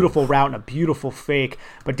beautiful route and a beautiful fake,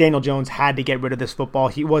 but Daniel Jones had to get rid of this football.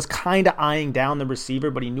 He was kind of eyeing down the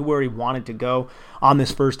receiver, but he knew where he wanted to go on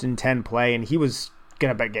this 1st and 10 play, and he was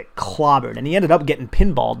going to get clobbered, and he ended up getting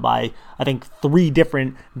pinballed by, I think, 3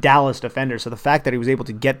 different Dallas defenders. So the fact that he was able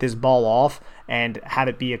to get this ball off and have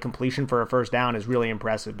it be a completion for a 1st down is really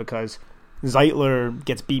impressive, because Zeitler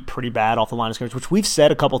gets beat pretty bad off the line of scrimmage, which we've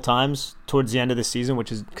said a couple times towards the end of the season,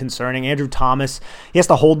 which is concerning. Andrew Thomas, he has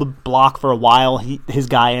to hold the block for a while. His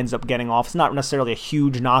guy ends up getting off. It's not necessarily a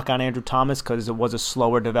huge knock on Andrew Thomas, because it was a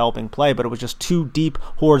slower developing play, but it was just 2 deep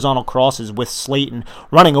horizontal crosses with Slayton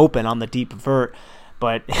running open on the deep vert.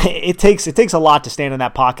 But it takes a lot to stand in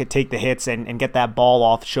that pocket, take the hits, and get that ball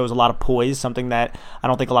off. It shows a lot of poise, something that I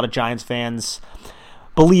don't think a lot of Giants fans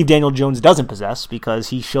believe Daniel Jones doesn't possess, because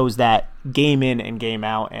he shows that game in and game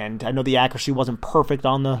out. And I know the accuracy wasn't perfect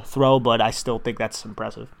on the throw, but I still think that's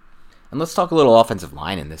impressive. And let's talk a little offensive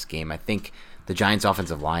line in this game. I think the Giants'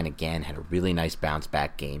 offensive line, again, had a really nice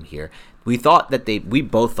bounce-back game here. We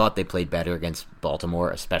both thought they played better against Baltimore,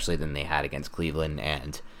 especially than they had against Cleveland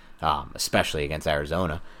and especially against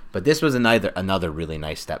Arizona. But this was another really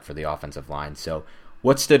nice step for the offensive line. So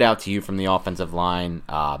what stood out to you from the offensive line?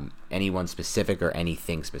 Anyone specific or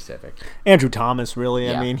anything specific? Andrew Thomas, really.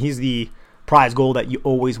 Yeah. I mean, he's the prize goal that you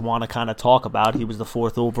always want to kind of talk about. He was the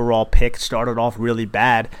 4th overall pick, started off really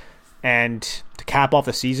bad. And to cap off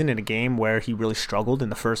the season in a game where he really struggled in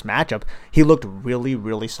the first matchup, he looked really,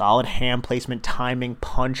 really solid. Hand placement, timing,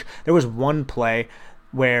 punch. There was one play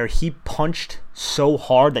where he punched so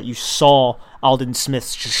hard that you saw Aldon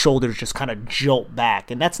Smith's shoulders just kind of jolt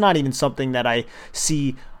back. And that's not even something that I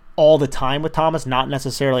see all the time with Thomas. Not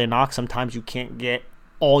necessarily a knock. Sometimes you can't get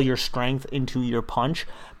all your strength into your punch,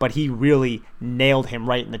 but he really nailed him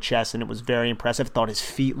right in the chest, and it was very impressive. Thought his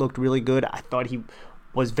feet looked really good. I thought he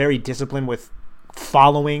was very disciplined with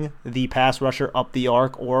following the pass rusher up the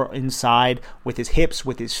arc or inside with his hips,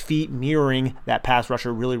 with his feet, mirroring that pass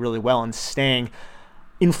rusher really, really well, and staying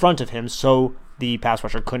in front of him so the pass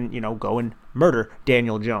rusher couldn't, go and murder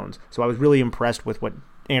Daniel Jones. So I was really impressed with what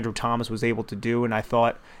Andrew Thomas was able to do, and I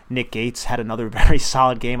thought Nick Gates had another very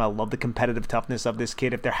solid game. I love the competitive toughness of this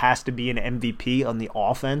kid. If there has to be an MVP on the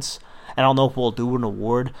offense, and I don't know if we'll do an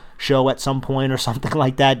award show at some point or something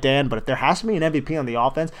like that, Dan, but if there has to be an MVP on the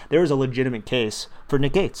offense, there is a legitimate case for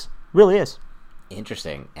Nick Gates. Really is.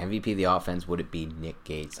 Interesting. MVP of the offense, would it be Nick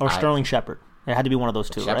Gates? Or Sterling Shepard. It had to be one of those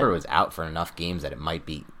two, Shepard right? was out for enough games that it might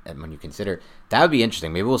be, when you consider, that would be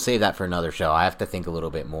interesting. Maybe we'll save that for another show. I have to think a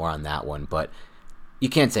little bit more on that one, but you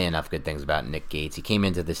can't say enough good things about Nick Gates. He came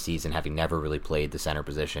into this season having never really played the center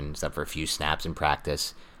position except for a few snaps in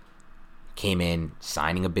practice. Came in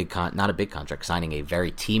signing signing a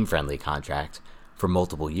very team-friendly contract for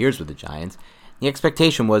multiple years with the Giants. The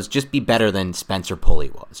expectation was just be better than Spencer Pulley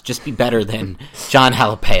was. Just be better than John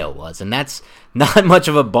Halapeo was. And that's not much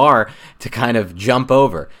of a bar to kind of jump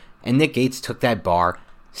over. And Nick Gates took that bar,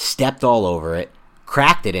 stepped all over it,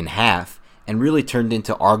 cracked it in half, and really turned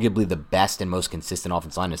into arguably the best and most consistent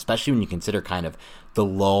offensive line, especially when you consider kind of the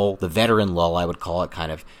lull, the veteran lull, I would call it,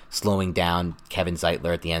 kind of slowing down Kevin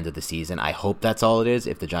Zeitler at the end of the season. I hope that's all it is.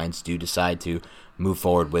 If the Giants do decide to move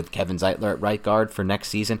forward with Kevin Zeitler at right guard for next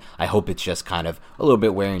season, I hope it's just kind of a little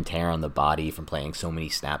bit wear and tear on the body from playing so many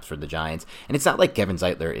snaps for the Giants. And it's not like Kevin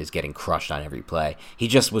Zeitler is getting crushed on every play. He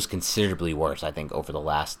just was considerably worse, I think, over the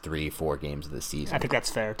last 3-4 games of the season. I think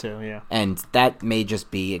that's fair too, yeah. And that may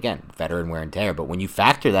just be, again, veteran wear and tear. But when you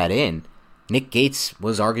factor that in, Nick Gates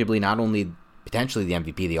was arguably not only potentially the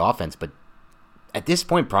MVP of the offense, but at this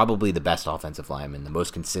point, probably the best offensive lineman, the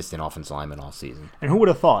most consistent offensive lineman all season. And who would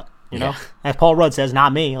have thought? You know, as Paul Rudd says,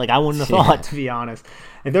 not me. Like, I wouldn't have thought, to be honest.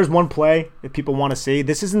 If there's one play that people want to see,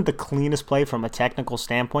 this isn't the cleanest play from a technical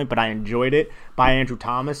standpoint, but I enjoyed it by Andrew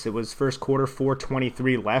Thomas. It was first quarter,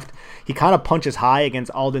 4:23 left. He kind of punches high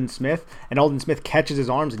against Aldon Smith, and Aldon Smith catches his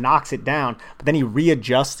arms, knocks it down, but then he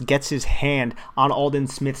readjusts, gets his hand on Aldon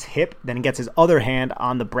Smith's hip, then gets his other hand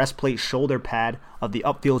on the breastplate shoulder pad of the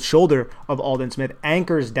upfield shoulder of Aldon Smith,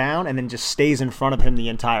 anchors down, and then just stays in front of him the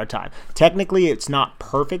entire time. Technically, it's not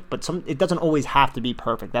perfect, but it doesn't always have to be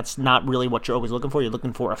perfect. That's not really what you're always looking for. You're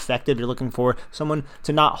looking for effective. You're looking for someone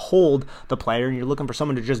to not hold the player, and you're looking for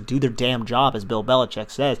someone to just do their damn job, as Bill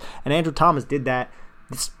Belichick says. And Andrew Thomas did that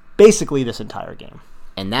basically this entire game.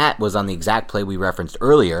 And that was on the exact play we referenced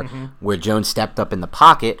earlier, where Jones stepped up in the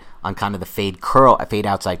pocket on kind of the fade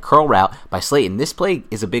outside curl route by Slayton. This play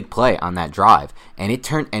is a big play on that drive,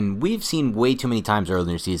 and we've seen way too many times earlier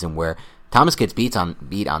in the season where Thomas gets beat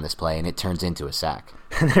on this play, and it turns into a sack.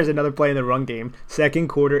 And there's another play in the run game. Second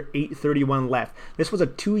quarter, 8:31 left. This was a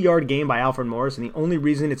 2-yard gain by Alfred Morris, and the only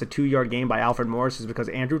reason it's a 2-yard gain by Alfred Morris is because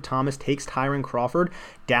Andrew Thomas takes Tyron Crawford,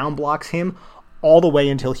 down blocks him all the way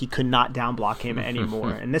until he could not down block him anymore.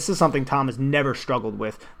 And this is something Thomas never struggled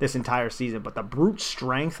with this entire season, but the brute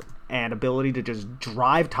strength and ability to just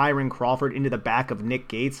drive Tyron Crawford into the back of Nick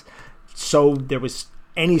Gates so there was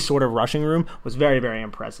any sort of rushing room was very, very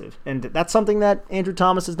impressive. And that's something that Andrew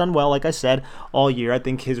Thomas has done well, like I said, all year. I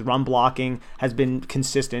think his run blocking has been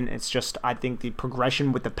consistent. It's just, I think the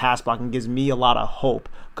progression with the pass blocking gives me a lot of hope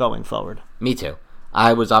going forward. Me too.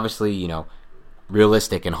 I was obviously,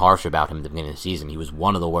 realistic and harsh about him at the beginning of the season. He was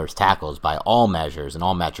one of the worst tackles by all measures and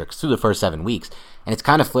all metrics through the first 7 weeks. And it's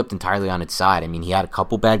kind of flipped entirely on its side. I mean, he had a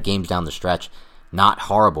couple bad games down the stretch. Not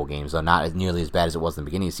horrible games, though, not nearly as bad as it was in the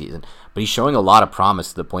beginning of the season. But he's showing a lot of promise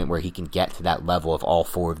to the point where he can get to that level of all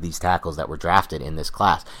 4 of these tackles that were drafted in this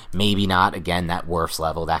class. Maybe not, again, that Wirfs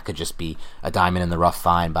level. That could just be a diamond in the rough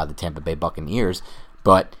find by the Tampa Bay Buccaneers.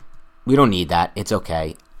 But we don't need that. It's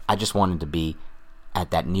okay. I just wanted to be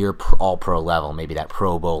at that near all-pro level, maybe that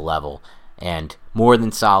Pro Bowl level, and more than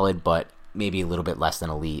solid, but maybe a little bit less than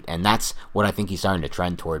elite. And that's what I think he's starting to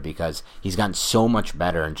trend toward, because he's gotten so much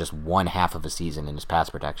better in just one half of a season in his pass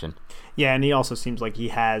protection. Yeah, and he also seems like he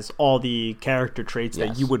has all the character traits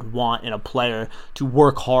that you would want in a player to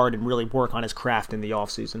work hard and really work on his craft in the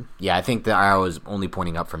offseason. Yeah, I think that I was only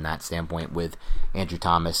pointing up from that standpoint with Andrew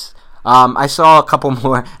Thomas. I saw a couple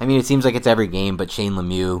more. I mean, it seems like it's every game, but Shane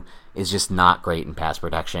Lemieux is just not great in pass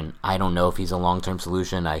protection. I don't know if he's a long-term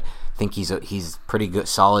solution. I think he's pretty good,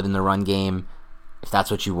 solid in the run game. If that's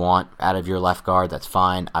what you want out of your left guard, that's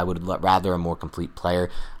fine. I would rather a more complete player.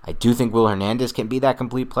 I do think Will Hernandez can be that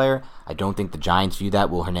complete player. I don't think the Giants view that.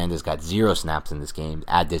 Will Hernandez got 0 snaps in this game,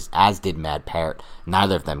 as did Matt Parrott.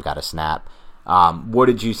 Neither of them got a snap. What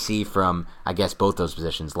did you see from, I guess, both those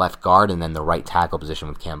positions, left guard and then the right tackle position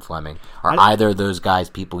with Cam Fleming? Are either of those guys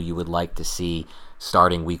people you would like to see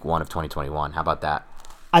starting week 1 of 2021? How about that?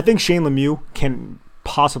 I think Shane Lemieux can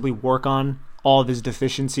possibly work on all of his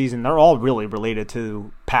deficiencies, and they're all really related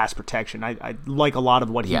to pass protection. I like a lot of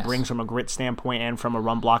what he brings from a grit standpoint and from a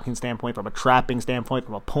run blocking standpoint, from a trapping standpoint,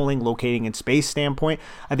 from a pulling, locating in space standpoint.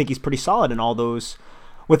 I think he's pretty solid in all those,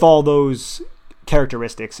 with all those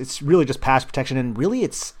characteristics. It's really just pass protection, and really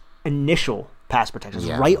it's initial pass protection.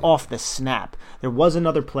 It's right off the snap. There was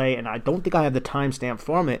another play, and I don't think I have the timestamp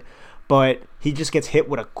from it, but he just gets hit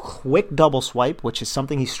with a quick double swipe, which is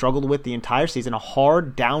something he struggled with the entire season, a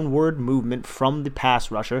hard downward movement from the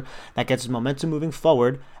pass rusher that gets his momentum moving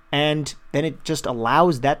forward, and then it just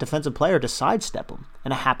allows that defensive player to sidestep him.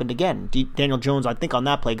 And it happened again. Daniel Jones, I think on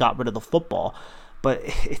that play, got rid of the football. But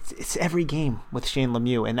it's every game with Shane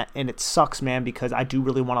Lemieux, and it sucks, man, because I do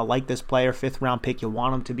really want to like this player, 5th-round pick. You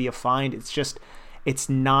want him to be a find. It's just, it's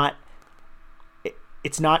not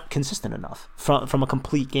consistent enough from a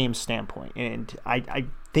complete game standpoint. And I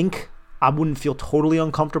think I wouldn't feel totally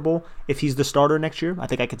uncomfortable if he's the starter next year. I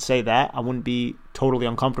think I could say that. I wouldn't be totally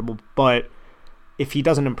uncomfortable. But if he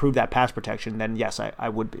doesn't improve that pass protection, then yes, I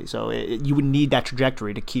would be. So you would need that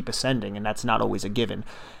trajectory to keep ascending, and that's not always a given.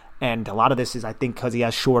 And a lot of this is, I think, because he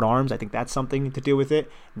has short arms. I think that's something to do with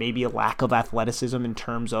it. Maybe a lack of athleticism in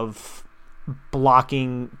terms of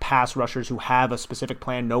blocking pass rushers who have a specific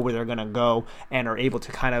plan, know where they're going to go, and are able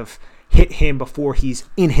to kind of hit him before he's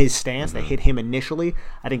in his stance. They hit him initially.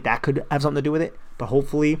 I think that could have something to do with it. But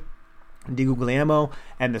hopefully, DiGuglielmo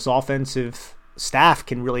and this offensive staff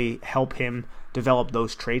can really help him develop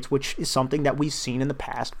those traits, which is something that we've seen in the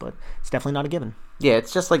past, but it's definitely not a given. Yeah,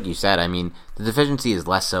 it's just like you said. I mean, the deficiency is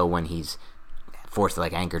less so when he's forced to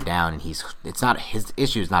anchor down, and it's not his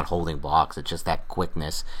issue is not holding blocks. It's just that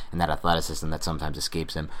quickness and that athleticism that sometimes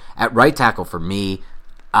escapes him. At right tackle, for me,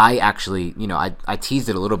 I actually, I teased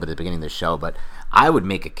it a little bit at the beginning of the show, but I would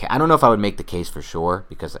I don't know if I would make the case for sure,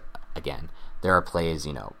 because again, there are plays,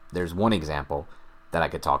 there's one example that I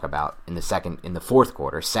could talk about in the fourth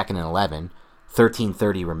quarter, 2nd and 11,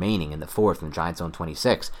 13:30 remaining in the fourth, and Giants own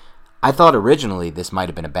 26. I thought originally this might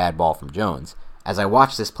have been a bad ball from Jones. As I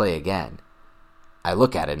watch this play again, I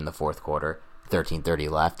look at it in the fourth quarter, 13:30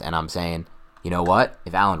 left, and I'm saying, you know what?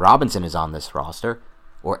 If Allen Robinson is on this roster,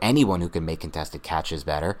 or anyone who can make contested catches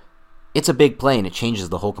better, it's a big play and it changes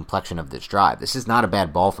the whole complexion of this drive. This is not a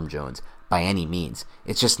bad ball from Jones by any means.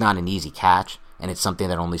 It's just not an easy catch, and it's something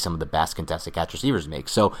that only some of the best contested catch receivers make.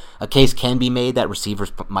 So a case can be made that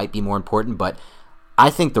receivers might be more important, but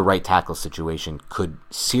I think the right tackle situation could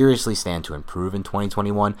seriously stand to improve in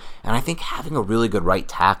 2021, and I think having a really good right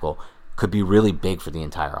tackle could be really big for the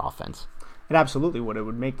entire offense. It absolutely would. It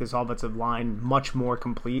would make this offensive line much more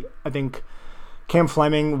complete. I think Cam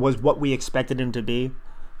Fleming was what we expected him to be.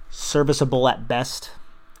 Serviceable at best.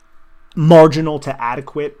 Marginal to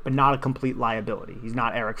adequate, but not a complete liability. He's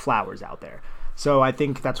not Eric Flowers out there. So I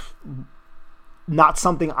think that's not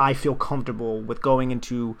something I feel comfortable with going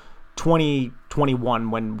into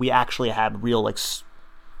 2021 when we actually have real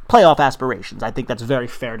playoff aspirations. I think that's very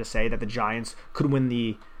fair to say that the Giants could win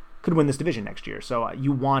this division next year. So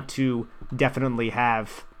you want to definitely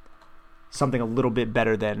have something a little bit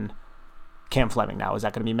better than Cam Fleming. Now, is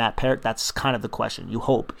that going to be Matt Parrott? That's kind of the question. You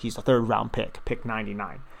hope. He's a third-round pick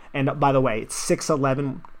 99. And by the way, it's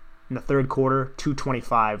 6-11 in the third quarter.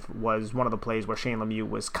 2:25 was one of the plays where Shane Lemieux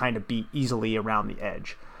was kind of beat easily around the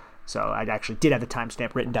edge. So I actually did have the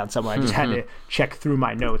timestamp written down somewhere. I just had to check through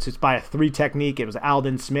my notes. It's by a 3 technique. It was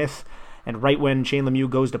Aldon Smith. And right when Shane Lemieux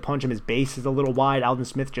goes to punch him, his base is a little wide. Aldon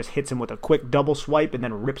Smith just hits him with a quick double swipe and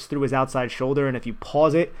then rips through his outside shoulder. And if you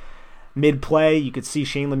pause it mid-play, you could see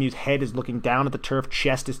Shane Lemieux's head is looking down at the turf.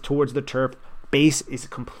 Chest is towards the turf. Base is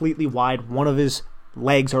completely wide. One of his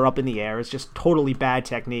legs are up in the air. It's just totally bad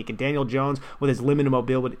technique. And Daniel Jones, with his limited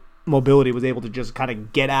mobility, was able to just kind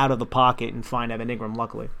of get out of the pocket and find Evan Ingram,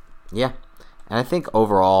 luckily. Yeah. And I think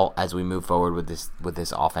overall, as we move forward with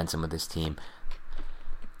this offense and with this team,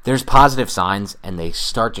 there's positive signs, and they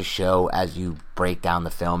start to show as you break down the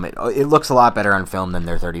film. It looks a lot better on film than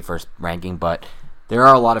their 31st ranking, but there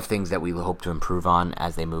are a lot of things that we hope to improve on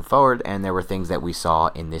as they move forward, and there were things that we saw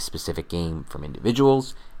in this specific game from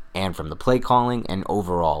individuals and from the play calling and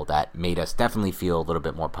overall that made us definitely feel a little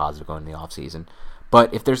bit more positive going into the offseason.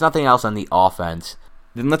 But if there's nothing else on the offense,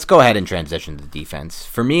 then let's go ahead and transition to the defense.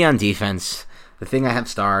 For me on defense, the thing I have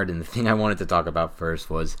starred and the thing I wanted to talk about first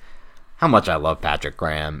was how much I love Patrick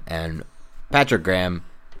Graham. And Patrick Graham,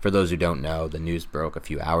 for those who don't know, the news broke a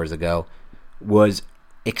few hours ago, was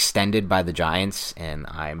extended by the Giants, and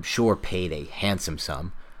I'm sure paid a handsome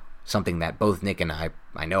sum, something that both Nick and I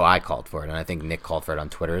know I called for it, and I think Nick called for it on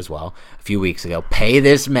Twitter as well a few weeks ago. Pay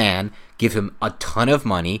this man, give him a ton of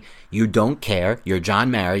money. You don't care. You're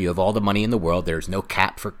John Mara. You have all the money in the world. There's no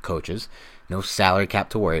cap for coaches, no salary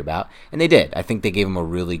cap to worry about. And they did. I think they gave him a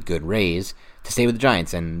really good raise to stay with the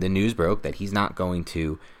Giants, and the news broke that he's not going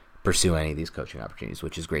to pursue any of these coaching opportunities,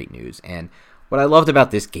 which is great news. And what I loved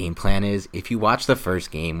about this game plan is, if you watch the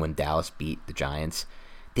first game when Dallas beat the Giants,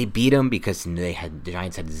 they beat them because the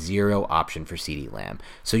Giants had zero option for CeeDee Lamb.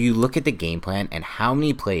 So you look at the game plan, and how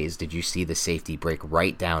many plays did you see the safety break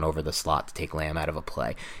right down over the slot to take Lamb out of a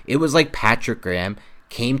play? It was like Patrick Graham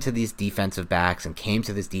came to these defensive backs and came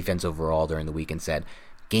to this defense overall during the week and said,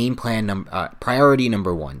 game plan priority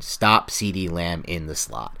number 1, stop CeeDee Lamb in the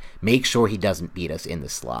slot. Make sure he doesn't beat us in the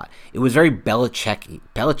slot. It was very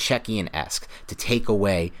Belichickian-esque to take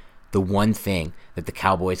away the one thing that the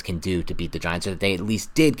Cowboys can do to beat the Giants, or that they at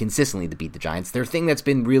least did consistently to beat the Giants. Their thing that's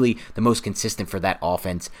been really the most consistent for that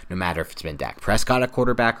offense, no matter if it's been Dak Prescott at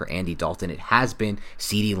quarterback or Andy Dalton, it has been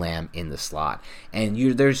CeeDee Lamb in the slot. And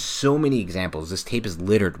there's so many examples, this tape is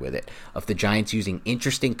littered with it, of the Giants using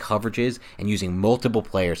interesting coverages and using multiple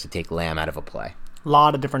players to take Lamb out of a play. A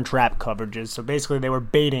lot of different trap coverages. So basically they were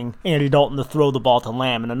baiting Andy Dalton to throw the ball to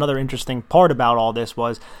Lamb. And another interesting part about all this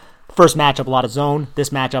was, first matchup, a lot of zone.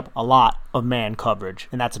 This matchup, a lot of man coverage.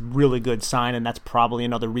 And that's a really good sign, and that's probably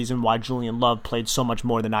another reason why Julian Love played so much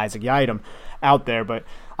more than Isaac Yiadom out there. But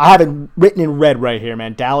I have it written in red right here,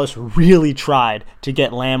 man. Dallas really tried to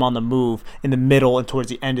get Lamb on the move in the middle and towards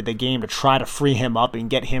the end of the game to try to free him up and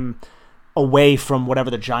get him away from whatever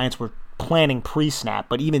the Giants were planning pre-snap,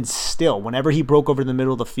 but even still, whenever he broke over the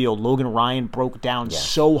middle of the field, Logan Ryan broke down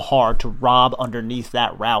so hard to rob underneath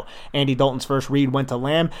that route. Andy Dalton's first read went to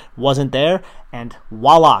Lamb, wasn't there, and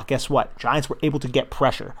voila, guess what? Giants were able to get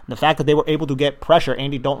pressure. And the fact that they were able to get pressure,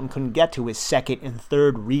 Andy Dalton couldn't get to his second and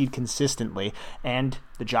third read consistently, and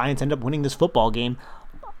the Giants end up winning this football game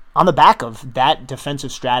on the back of that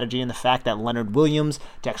defensive strategy and the fact that Leonard Williams,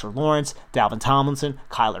 Dexter Lawrence, Dalvin Tomlinson,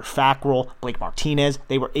 Kyler Fackrell, Blake Martinez,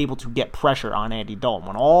 they were able to get pressure on Andy Dalton.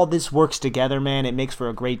 When all this works together, man, it makes for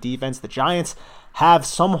a great defense. The Giants have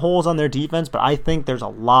some holes on their defense, but I think there's a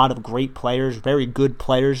lot of great players, very good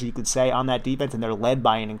players, you could say, on that defense, and they're led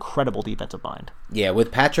by an incredible defensive mind. Yeah,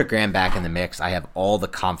 with Patrick Graham back in the mix, I have all the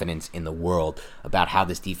confidence in the world about how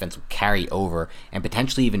this defense will carry over and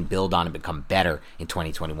potentially even build on and become better in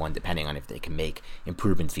 2021, depending on if they can make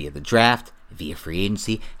improvements via the draft, via free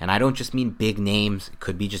agency. And I don't just mean big names. It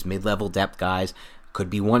could be just mid-level depth guys. Could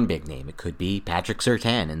be one big name. It could be Patrick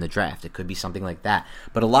Surtain in the draft. It could be something like that.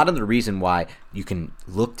 But a lot of the reason why you can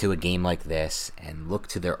look to a game like this and look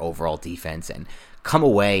to their overall defense and come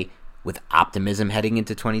away with optimism heading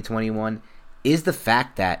into 2021 is the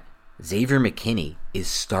fact that Xavier McKinney is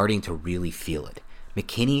starting to really feel it.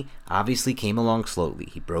 McKinney obviously came along slowly.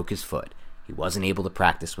 He broke his foot. He wasn't able to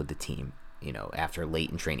practice with the team, after late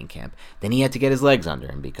in training camp. Then he had to get his legs under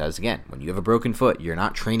him because, again, when you have a broken foot, you're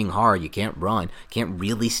not training hard, you can't run, can't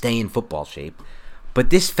really stay in football shape. But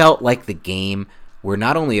this felt like the game where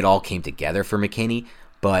not only it all came together for McKinney,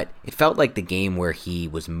 but it felt like the game where he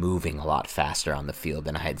was moving a lot faster on the field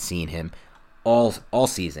than I had seen him all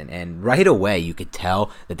season. And right away, you could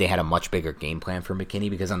tell that they had a much bigger game plan for McKinney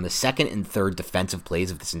because on the second and third defensive plays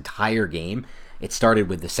of this entire game, it started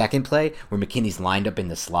with the second play where McKinney's lined up in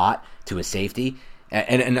the slot to a safety.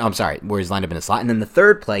 And I'm sorry, where he's lined up in the slot. And then the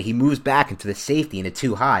third play, he moves back into the safety in a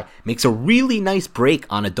too high, makes a really nice break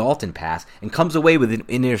on a Dalton pass, and comes away with an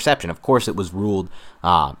interception. Of course, it was ruled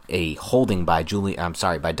a holding by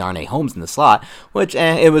Darnay Holmes in the slot, which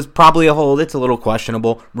it was probably a hold. It's a little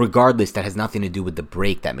questionable. Regardless, that has nothing to do with the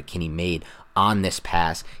break that McKinney made on this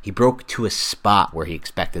pass. He broke to a spot where he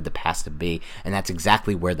expected the pass to be, and that's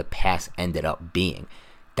exactly where the pass ended up being.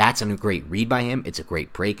 That's a great read by him, it's a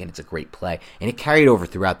great break, and it's a great play. And it carried over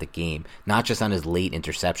throughout the game, not just on his late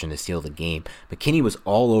interception to seal the game. McKinney was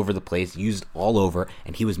all over the place, used all over,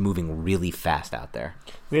 and he was moving really fast out there.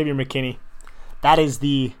 Xavier McKinney, that is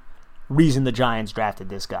the reason the Giants drafted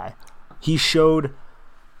this guy. He showed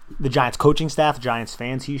the Giants coaching staff, Giants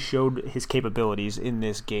fans, he showed his capabilities in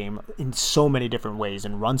this game in so many different ways.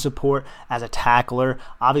 In run support, as a tackler,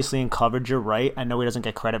 obviously in coverage, you're right. I know he doesn't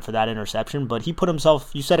get credit for that interception, but he put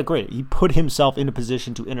himself, you said it great, he put himself in a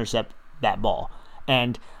position to intercept that ball.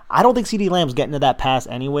 And I don't think CeeDee Lamb's getting to that pass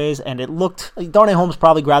anyways, and it looked, Darnay Holmes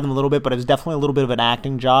probably grabbed him a little bit, but it was definitely a little bit of an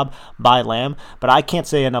acting job by Lamb. But I can't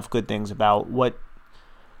say enough good things about what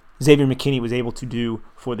Xavier McKinney was able to do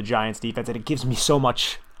for the Giants defense, and it gives me so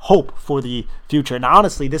much hope for the future. And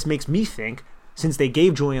honestly, this makes me think, since they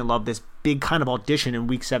gave Julian Love this big kind of audition in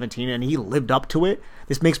Week 17 and he lived up to it,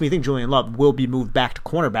 this makes me think Julian Love will be moved back to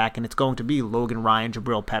cornerback, and it's going to be Logan Ryan,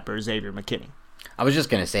 Jabril Peppers, Xavier McKinney. I was just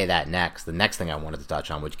going to say that next. The next thing I wanted to touch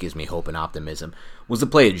on, which gives me hope and optimism, was the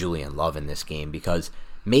play of Julian Love in this game, because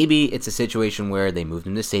maybe it's a situation where they moved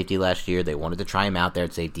him to safety last year, they wanted to try him out there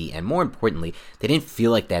at safety, and more importantly, they didn't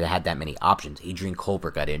feel like they had that many options. Adrian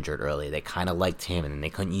Colbert got injured early, they kind of liked him, and then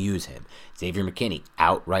they couldn't use him. Xavier McKinney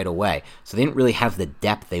out right away, so they didn't really have the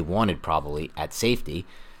depth they wanted probably at safety.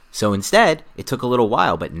 So instead, it took a little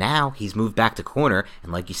while, but now he's moved back to corner,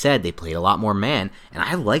 and like you said, they played a lot more man, and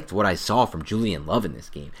I liked what I saw from Julian Love in this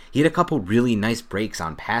game. He had a couple really nice breaks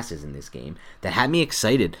on passes in this game that had me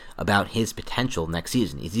excited about his potential next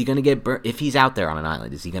season. Is he going to get burned? If he's out there on an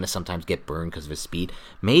island, is he going to sometimes get burned because of his speed?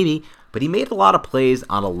 Maybe, but he made a lot of plays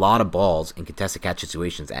on a lot of balls in contested catch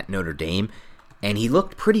situations at Notre Dame, and he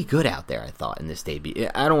looked pretty good out there, I thought, in this debut.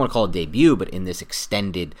 I don't want to call it debut, but in this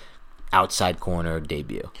extended outside corner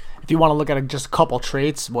debut. If you want to look at just a couple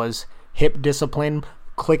traits, was hip discipline,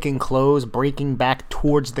 click and close, breaking back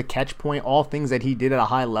towards the catch point, all things that he did at a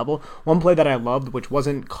high level. One play that I loved, which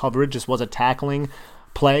wasn't coverage, just was a tackling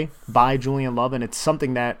play by Julian Love, and it's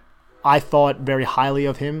something that I thought very highly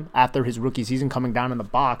of him after his rookie season coming down in the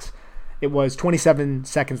box. It was 27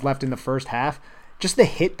 seconds left in the first half. Just the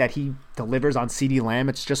hit that he delivers on CeeDee Lamb,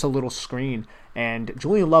 it's just a little screen. And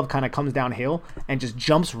Julian Love kind of comes downhill and just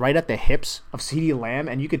jumps right at the hips of CeeDee Lamb.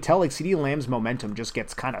 And you could tell like CeeDee Lamb's momentum just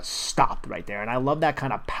gets kind of stopped right there. And I love that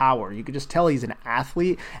kind of power. You could just tell he's an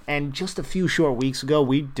athlete. And just a few short weeks ago,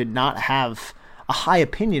 we did not have a high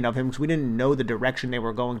opinion of him because we didn't know the direction they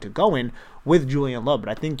were going to go in with Julian Love. But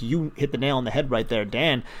I think you hit the nail on the head right there,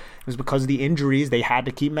 Dan. It was because of the injuries. They had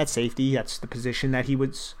to keep him at safety. That's the position that he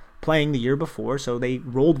was playing the year before, so they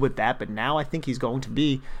rolled with that. But now I think he's going to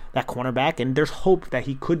be that cornerback, and there's hope that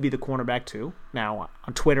he could be the cornerback too. Now,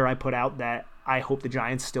 on Twitter, I put out that I hope the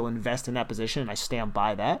Giants still invest in that position, and I stand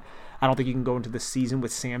by that. I don't think you can go into the season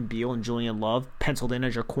with Sam Beal and Julian Love penciled in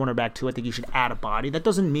as your cornerback too. I think you should add a body. That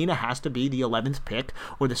doesn't mean it has to be the 11th pick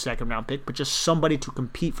or the second-round pick, but just somebody to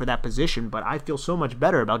compete for that position. But I feel so much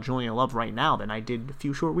better about Julian Love right now than I did a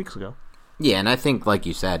few short weeks ago. Yeah, and I think, like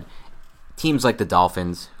you said, teams like the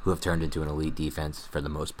Dolphins, who have turned into an elite defense for the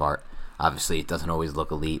most part. Obviously, it doesn't always look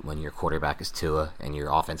elite when your quarterback is Tua and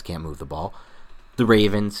your offense can't move the ball. The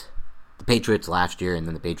Ravens, the Patriots last year, and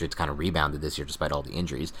then the Patriots kind of rebounded this year despite all the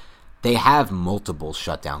injuries. They have multiple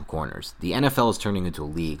shutdown corners. The NFL is turning into a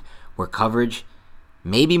league where coverage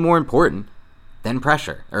may be more important than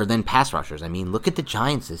pressure, or than pass rushers. I mean, look at the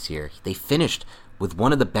Giants this year. They finished with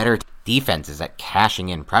one of the better defenses at cashing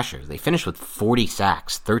in pressures. They finished with 40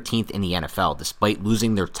 sacks, 13th in the NFL, despite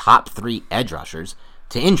losing their top 3 edge rushers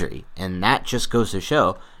to injury. And that just goes to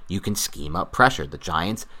show you can scheme up pressure. The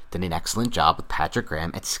Giants did an excellent job with Patrick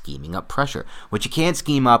Graham at scheming up pressure. What you can't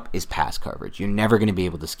scheme up is pass coverage. You're never going to be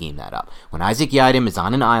able to scheme that up. When Isaac Yiadom is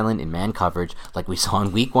on an island in man coverage, like we saw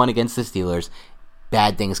in Week 1 against the Steelers,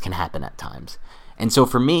 bad things can happen at times. And so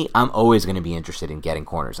for me, I'm always going to be interested in getting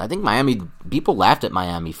corners. I think people laughed at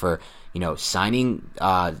Miami for, signing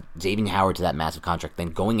Xavier Howard to that massive contract, then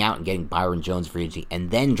going out and getting Byron Jones free agency,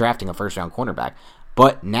 and then drafting a first-round cornerback.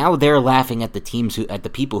 But now they're laughing at the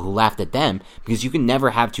people who laughed at them, because you can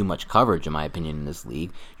never have too much coverage, in my opinion, in this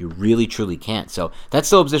league. You really, truly can't. So that's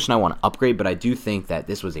still a position I want to upgrade, but I do think that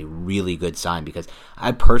this was a really good sign, because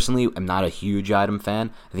I personally am not a huge Yiadom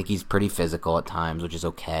fan. I think he's pretty physical at times, which is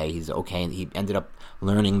okay. He's okay, and he ended up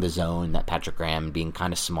learning the zone, that Patrick Graham, being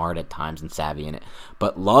kind of smart at times and savvy in it.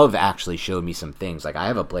 But Love actually showed me some things. Like, I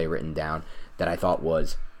have a play written down that I thought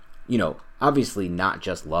was, obviously not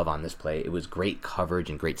just Love on this play. It was great coverage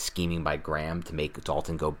and great scheming by Graham to make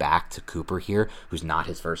Dalton go back to Cooper here, who's not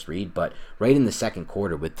his first read. But right in the second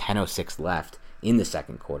quarter, with 10:06 left in the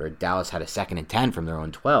second quarter, Dallas had a 2nd and 10 from their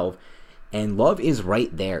own 12. And Love is right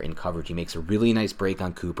there in coverage. He makes a really nice break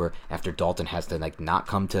on Cooper after Dalton has to not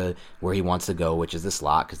come to where he wants to go, which is the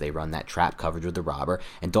slot, because they run that trap coverage with the robber.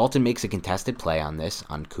 And Dalton makes a contested play on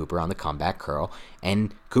Cooper on the comeback curl.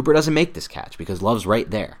 And Cooper doesn't make this catch because Love's right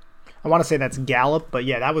there. I want to say that's Gallup, but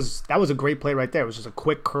yeah, that was a great play right there. It was just a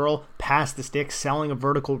quick curl past the stick, selling a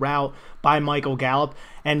vertical route by Michael Gallup,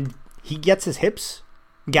 and he gets his hips.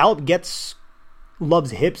 Gallup gets Love's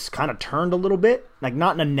hips kind of turned a little bit,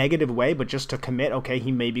 not in a negative way, but just to commit, okay,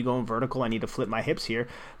 he may be going vertical, I need to flip my hips here,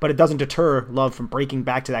 but it doesn't deter Love from breaking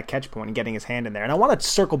back to that catch point and getting his hand in there. And I want to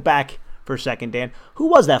circle back for a second, Dan. Who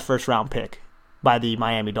was that first round pick by the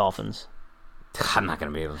Miami Dolphins? I'm not going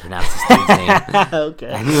to be able to pronounce this dude's name.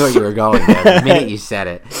 Okay. I knew where you were going there. The minute you said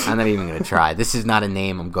it, I'm not even going to try. This is not a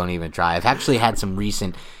name I'm going to even try. I've actually had some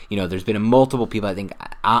recent, there's been multiple people, I think,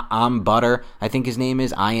 Butter, I think his name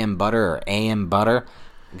is, I Am Butter, or AM Butter,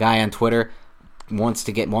 guy on Twitter, wants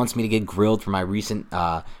me to get grilled for my recent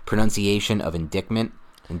pronunciation of indictment.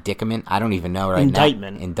 I don't even know right now.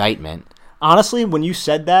 Indictment. Honestly, when you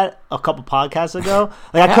said that a couple podcasts ago,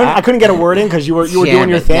 I couldn't get a word in because you were doing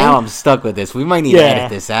your thing. Now I'm stuck with this. We might need to edit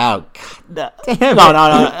this out. No.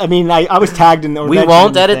 I mean, I was tagged in the. We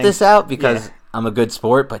won't edit this out because I'm a good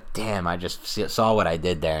sport. But damn, I just saw what I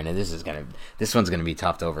did there, and this one's gonna be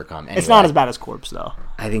tough to overcome. Anyway, it's not as bad as Corpse, though.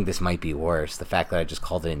 I think this might be worse. The fact that I just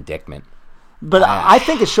called it indictment. But I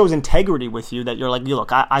think it shows integrity with you that you're like,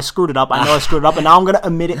 look, I screwed it up. I know I screwed it up, and now I'm going to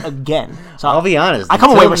admit it again. So I'll be honest. I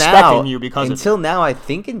come away respecting you because until now, I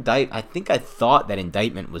think I thought that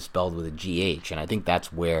indictment was spelled with a GH, and I think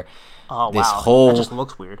that's where this whole that just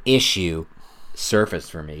looks weird. Issue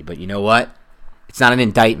surfaced for me. But you know what? It's not an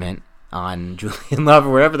indictment on Julian Love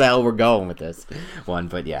or wherever the hell we're going with this one.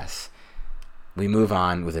 But yes, we move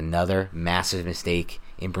on with another massive mistake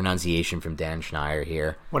in pronunciation from Dan Schneier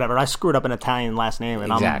here. Whatever, I screwed up an Italian last name,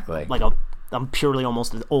 and exactly. I'm purely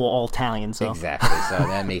almost all Italian. So exactly, so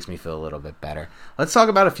that makes me feel a little bit better. Let's talk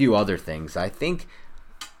about a few other things. I think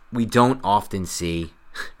we don't often see,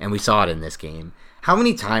 and we saw it in this game, how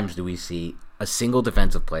many times do we see a single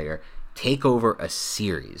defensive player take over a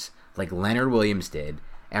series like Leonard Williams did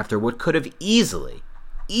after what could have easily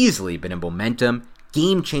been a momentum,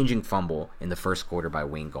 game-changing fumble in the first quarter by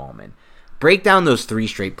Wayne Gallman. break down those 3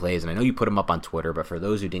 straight plays, and I know you put them up on Twitter, but for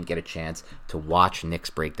those who didn't get a chance to watch Nick's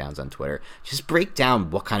breakdowns on Twitter, just break down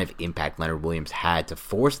what kind of impact Leonard Williams had to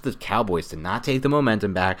force the Cowboys to not take the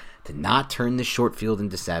momentum back, to not turn the short field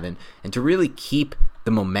into 7, and to really keep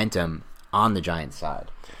the momentum on the Giants' side.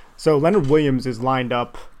 So Leonard Williams is lined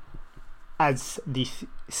up as the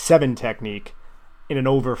 7 technique in an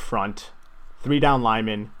over front, 3 down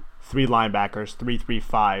linemen, 3 linebackers,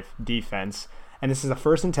 3-3-5 defense. And this is a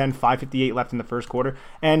 1st and 10, 5:58 left in the first quarter.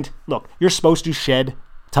 And look, you're supposed to shed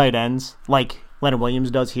tight ends like Leonard Williams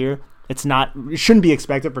does here. It shouldn't be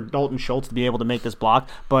expected for Dalton Schultz to be able to make this block,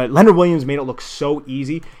 but Leonard Williams made it look so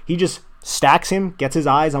easy. He just stacks him, gets his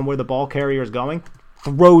eyes on where the ball carrier is going,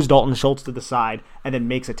 throws Dalton Schultz to the side, and then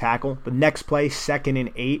makes a tackle. The next play, 2nd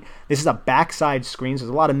and 8. This is a backside screen, so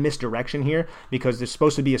there's a lot of misdirection here because there's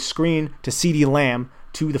supposed to be a screen to CeeDee Lamb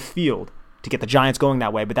to the field to get the Giants going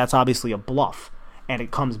that way, but that's obviously a bluff. And it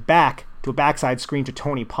comes back to a backside screen to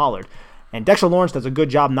Tony Pollard. And Dexter Lawrence does a good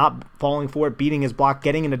job not falling for it, beating his block,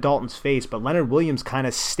 getting into Dalton's face, but Leonard Williams kind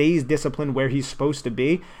of stays disciplined where he's supposed to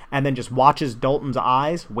be and then just watches Dalton's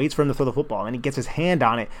eyes, waits for him to throw the football, and he gets his hand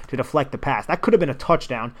on it to deflect the pass. That could have been a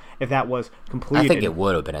touchdown if that was completed. I think it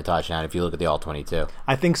would have been a touchdown if you look at the All-22.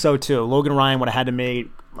 I think so too. Logan Ryan would have had to make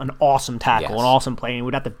an awesome tackle, Yes. an awesome play, and he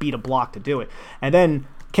would have to beat a block to do it. And then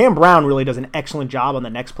Cam Brown really does an excellent job on the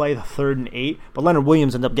next play, the 3rd and 8, but Leonard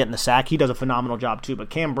Williams ends up getting the sack. He does a phenomenal job too, but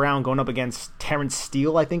Cam Brown going up against Terrence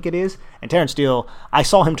Steele, I think it is, and Terrence Steele, I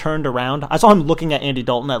saw him turned around. I saw him looking at Andy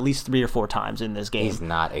Dalton at least 3 or 4 times in this game. He's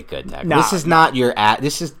not a good tackle. Nah. This is not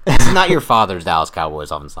your father's Dallas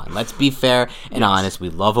Cowboys offensive line. Let's be fair and honest. We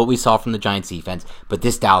love what we saw from the Giants defense, but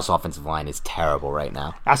this Dallas offensive line is terrible right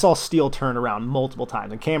now. I saw Steele turn around multiple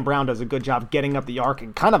times, and Cam Brown does a good job getting up the arc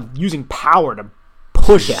and kind of using power to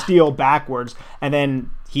push Steele backwards, and then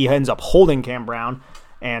he ends up holding Cam Brown,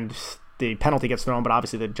 and the penalty gets thrown, but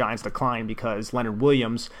obviously the Giants decline because Leonard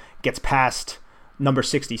Williams gets past number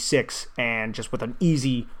 66 and just with an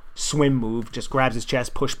easy swim move, just grabs his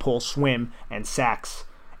chest, push, pull, swim, and sacks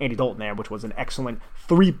Andy Dalton there, which was an excellent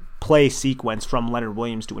 3-play sequence from Leonard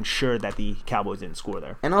Williams to ensure that the Cowboys didn't score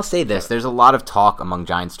there. And I'll say this, there's a lot of talk among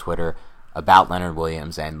Giants Twitter about Leonard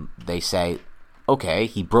Williams, and they say, okay,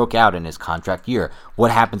 he broke out in his contract year.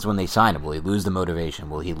 What happens when they sign him? Will he lose the motivation?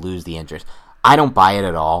 Will he lose the interest? I don't buy it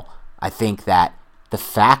at all. I think that the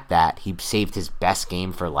fact that he saved his best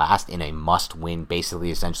game for last in a must-win,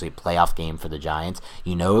 basically essentially a playoff game for the Giants,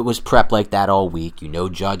 you know it was prep like that all week. You know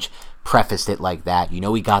Judge prefaced it like that. You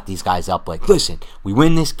know he got these guys up like, listen, we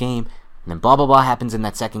win this game, and then blah, blah, blah happens in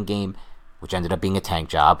that second game, which ended up being a tank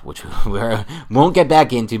job, which we won't get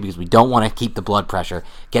back into because we don't want to keep the blood pressure,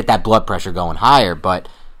 get that blood pressure going higher, but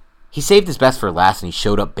he saved his best for last, and he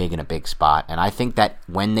showed up big in a big spot, and I think that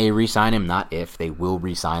when they re-sign him, not if, they will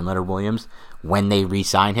re-sign Leonard Williams, when they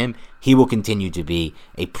re-sign him, he will continue to be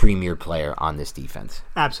a premier player on this defense.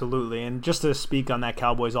 Absolutely, and just to speak on that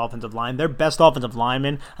Cowboys offensive line, their best offensive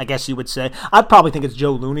lineman, I guess you would say, I'd probably think it's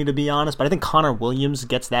Joe Looney to be honest, but I think Connor Williams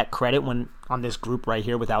gets that credit when on this group right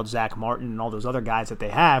here without Zach Martin and all those other guys that they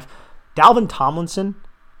have. Dalvin Tomlinson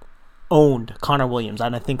owned Connor Williams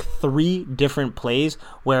on I think 3 different plays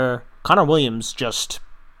where Connor Williams just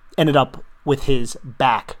ended up with his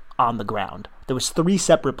back on the ground. There was 3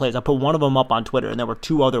 separate plays. I put one of them up on Twitter, and there were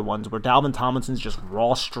 2 other ones where Dalvin Tomlinson's just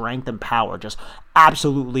raw strength and power just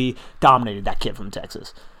absolutely dominated that kid from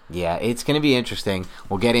Texas. Yeah, it's going to be interesting.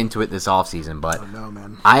 We'll get into it this offseason, but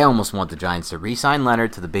I almost want the Giants to re-sign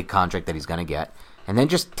Leonard to the big contract that he's going to get, and then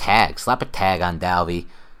just slap a tag on Dalvin,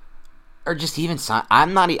 or just even sign.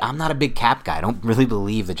 I'm not a big cap guy. I don't really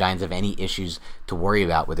believe the Giants have any issues to worry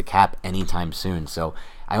about with the cap anytime soon. So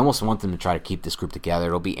I almost want them to try to keep this group together.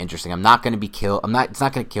 It'll be interesting. It's not going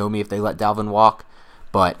to kill me if they let Dalvin walk,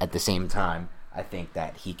 but at the same time, I think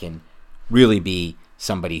that he can really be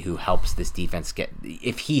somebody who helps this defense get,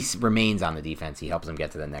 if he remains on the defense, he helps them get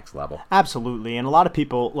to the next level. Absolutely, and a lot of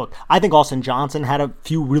people, look, I think Austin Johnson had a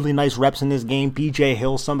few really nice reps in this game. BJ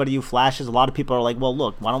Hill, somebody who flashes. A lot of people are like, well,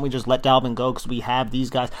 look, why don't we just let Dalvin go because we have these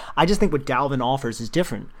guys. I just think what Dalvin offers is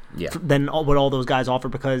different than what all those guys offer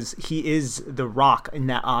because he is the rock in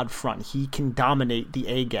that odd front. He can dominate the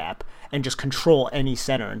A-gap and just control any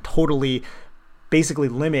center and totally basically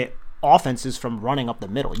limit offenses from running up the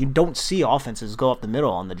middle. You don't see offenses go up the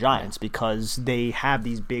middle on the Giants because they have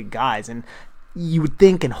these big guys, and you would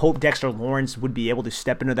think and hope Dexter Lawrence would be able to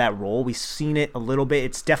step into that role. We've seen it a little bit.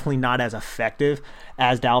 It's definitely not as effective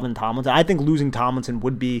as Dalvin Tomlinson. I think losing Tomlinson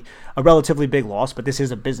would be a relatively big loss, but this is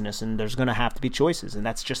a business, and there's going to have to be choices, and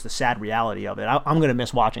that's just the sad reality of it. I'm going to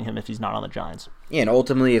miss watching him if he's not on the Giants. Yeah, and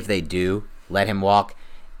ultimately, if they do let him walk,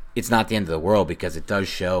 it's not the end of the world because it does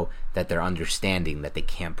show that they're understanding that they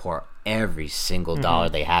can't pour every single dollar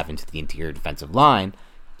they have into the interior defensive line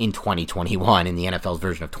in 2021, in the NFL's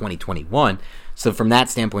version of 2021. So from that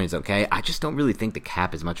standpoint, it's okay. I just don't really think the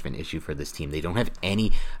cap is much of an issue for this team. They don't have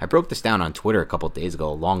any. I broke this down on Twitter a couple of days ago,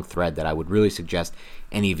 a long thread that I would really suggest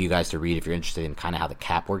any of you guys to read if you're interested in kind of how the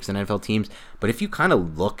cap works in NFL teams. But if you kind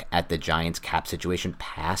of look at the Giants' cap situation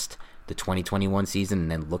past the 2021 season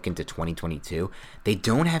and then look into 2022, they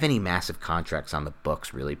don't have any massive contracts on the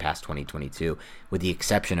books really past 2022, with the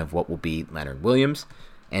exception of what will be Leonard Williams.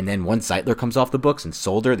 And then once Zeitler comes off the books and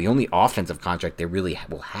Solder, the only offensive contract they really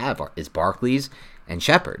will have is Barkley's and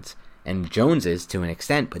Shepard's. And Jones's to an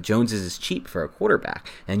extent, but Jones's is cheap for a quarterback.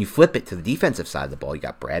 And you flip it to the defensive side of the ball. You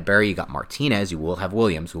got Bradbury, you got Martinez, you will have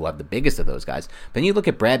Williams, who will have the biggest of those guys. But then you look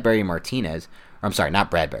at Bradbury and Martinez, or I'm sorry, not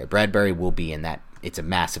Bradbury. Bradbury will be in that, it's a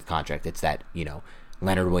massive contract. It's that,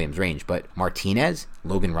 Leonard Williams range. But Martinez,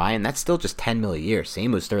 Logan Ryan, that's still just $10 million a year.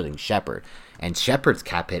 Same with Sterling Shepard. And Shepard's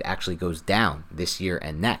cap hit actually goes down this year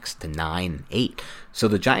and next to 9 and 8. So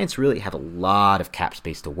the Giants really have a lot of cap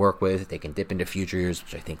space to work with. They can dip into future years,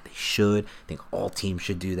 which I think they should. I think all teams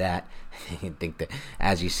should do that. I think that,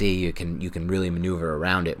 as you see, you can really maneuver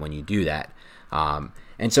around it when you do that.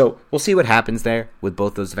 And so we'll see what happens there with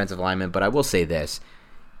both those defensive linemen. But I will say this.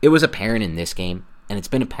 It was apparent in this game, and it's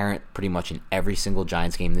been apparent pretty much in every single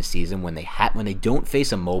Giants game this season, when they don't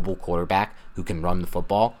face a mobile quarterback who can run the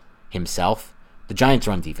football himself, the Giants'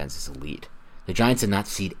 run defense is elite. The Giants did not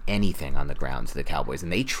cede anything on the ground to the Cowboys, and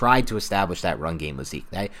they tried to establish that run game with Zeke.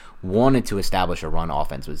 They wanted to establish a run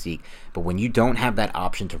offense with Zeke, but when you don't have that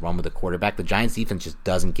option to run with a quarterback, the Giants' defense just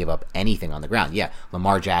doesn't give up anything on the ground. Yeah,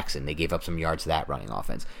 Lamar Jackson, they gave up some yards to that running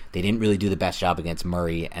offense. They didn't really do the best job against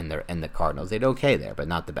Murray and the Cardinals. They did okay there, but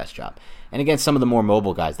not the best job. And against some of the more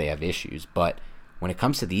mobile guys, they have issues, but when it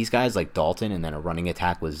comes to these guys like Dalton and then a running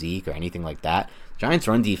attack with Zeke or anything like that, Giants'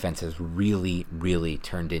 run defense has really, really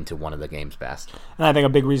turned into one of the game's best. And I think a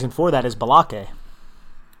big reason for that is Balake.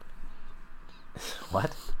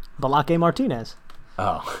 What? Balake Martinez.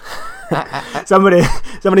 Oh. Somebody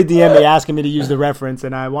DM'd me asking me to use the reference,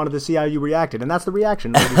 and I wanted to see how you reacted, and that's the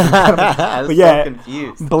reaction. I was so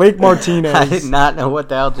confused. Blake Martinez. I did not know what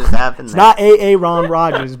the hell just happened. It's not Ron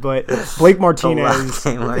Rodgers, but Blake Martinez.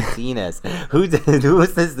 Martinez. Who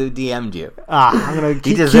was this who DM'd you? I'm gonna.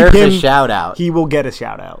 He deserves a shout out. He will get a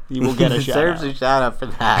shout out. He deserves a shout out for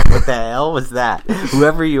that. What the hell was that?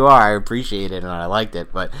 Whoever you are, I appreciate it and I liked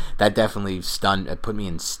it, but that definitely put me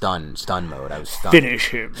in stun mode. I was stunned. Finish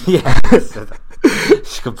him. Yeah.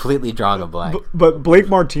 Completely drawing a blank. But Blake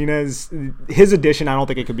Martinez, his addition, I don't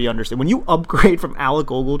think it could be understood. When you upgrade from Alec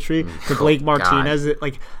Ogletree to Blake Martinez,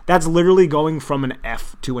 that's literally going from an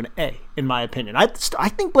F to an A, in my opinion. I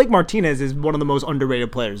think Blake Martinez is one of the most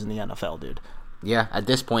underrated players in the NFL, dude. Yeah, at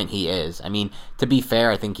this point he is. I mean, to be fair,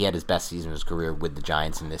 I think he had his best season of his career with the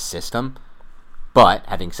Giants in this system. But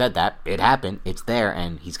having said that, it happened. It's there,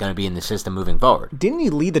 and he's going to be in the system moving forward. Didn't he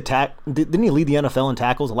lead the NFL in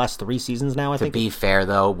tackles the last 3 seasons now? I think. To be fair,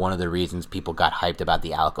 though, one of the reasons people got hyped about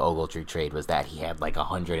the Alec Ogletree trade was that he had like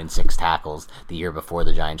 106 tackles the year before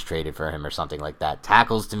the Giants traded for him, or something like that.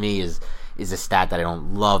 Tackles to me is a stat that I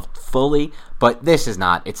don't love fully, but this is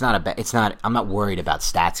not. It's not. I'm not worried about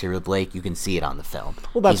stats here with Blake. You can see it on the film.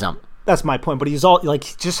 Well, that's my point. But he's all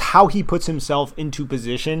like just how he puts himself into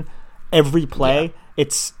position. Every play, yeah.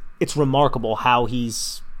 It's remarkable how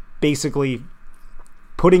he's basically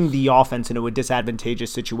putting the offense into a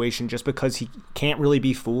disadvantageous situation just because he can't really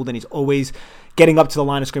be fooled, and he's always getting up to the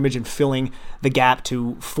line of scrimmage and filling the gap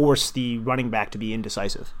to force the running back to be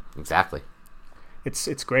indecisive. Exactly.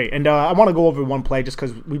 It's great. And I want to go over one play just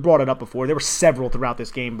because we brought it up before. There were several throughout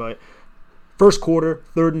this game, but first quarter,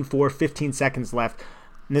 3rd and 4, 15 seconds left.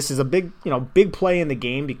 And this is a big play in the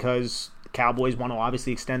game because Cowboys want to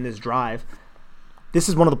obviously extend this drive. This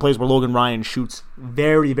is one of the plays where Logan Ryan shoots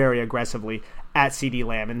very, very aggressively at CeeDee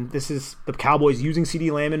Lamb. And this is the Cowboys using CeeDee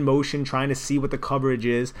Lamb in motion, trying to see what the coverage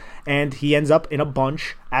is. And he ends up in a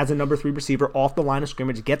bunch as a number 3 receiver off the line of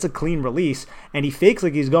scrimmage, gets a clean release, and he fakes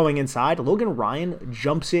like he's going inside. Logan Ryan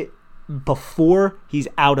jumps it before he's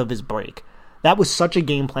out of his break. That was such a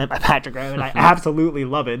game plan by Patrick Graham, and I absolutely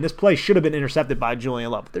love it. And this play should have been intercepted by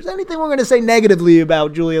Julian Love. If there's anything we're going to say negatively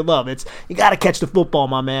about Julian Love, it's you got to catch the football,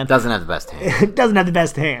 my man. Doesn't have the best hands. Doesn't have the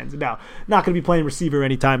best hands. No, not going to be playing receiver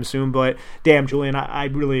anytime soon, but damn, Julian, I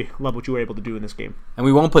really love what you were able to do in this game. And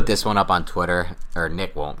we won't put this one up on Twitter, or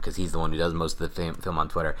Nick won't, because he's the one who does most of the film on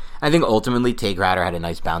Twitter. I think ultimately Tay Crowder had a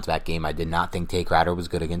nice bounce-back game. I did not think Tay Crowder was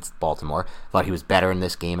good against Baltimore. Thought he was better in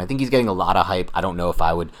this game. I think he's getting a lot of hype. I don't know if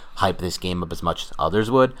I would hype this game up as much as others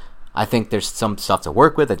would. I think there's some stuff to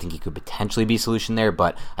work with. I think he could potentially be a solution there,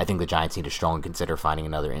 but I think the Giants need to strongly consider finding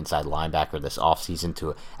another inside linebacker this offseason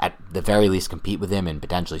to, at the very least, compete with him and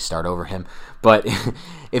potentially start over him. But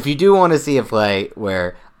if you do want to see a play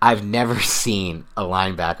where I've never seen a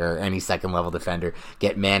linebacker or any second-level defender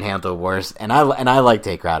get manhandled worse, and I like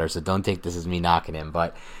Tae Crowder, so don't take this as me knocking him,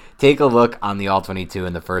 but take a look on the All-22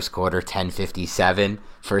 in the first quarter, 10:57,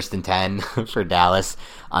 1st and 10 for Dallas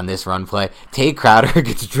on this run play. Tae Crowder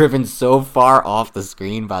gets driven so far off the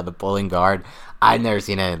screen by the pulling guard. I've never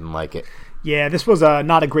seen anything like it. Yeah, this was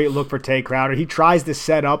not a great look for Tae Crowder. He tries to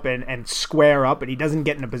set up and square up, and he doesn't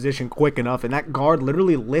get in a position quick enough, and that guard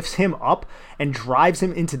literally lifts him up and drives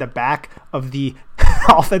him into the back of the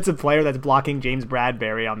offensive player that's blocking James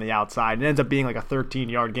Bradbury on the outside. It ends up being like a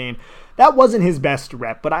 13-yard gain. That wasn't his best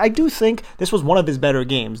rep, but I do think this was one of his better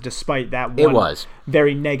games, despite that one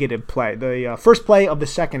very negative play. The first play of the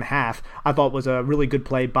second half, I thought, was a really good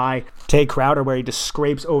play by Tae Crowder, where he just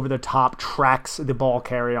scrapes over the top, tracks the ball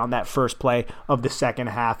carrier on that first play of the second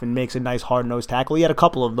half, and makes a nice hard-nosed tackle. He had a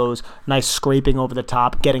couple of those nice scraping over the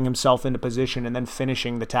top, getting himself into position, and then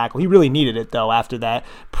finishing the tackle. He really needed it, though, after that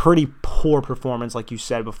pretty poor performance, like you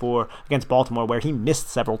said before, against Baltimore, where he missed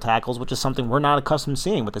several tackles, which is something we're not accustomed to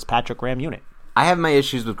seeing with this Patrick Graham unit. I have my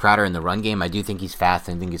issues with Crowder in the run game. I do think he's fast.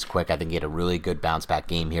 I think he's quick. I think he had a really good bounce-back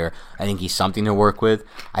game here. I think he's something to work with.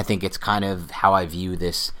 I think it's kind of how I view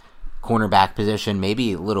this cornerback position,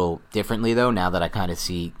 maybe a little differently, though, now that I kind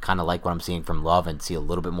of like what I'm seeing from Love and see a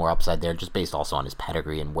little bit more upside there, just based also on his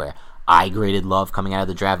pedigree and where I graded Love coming out of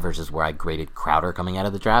the draft versus where I graded Crowder coming out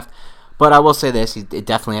of the draft. But I will say this, it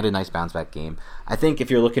definitely had a nice bounce-back game. I think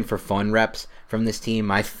if you're looking for fun reps from this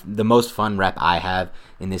team, the most fun rep I have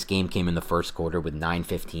in this game came in the first quarter with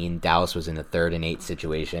 9:15. Dallas was in a 3rd and 8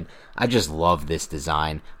 situation. I just love this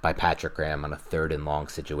design by Patrick Graham on a 3rd and long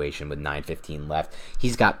situation with 9:15 left.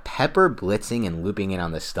 He's got Pepper blitzing and looping in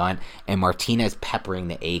on the stunt, and Martinez peppering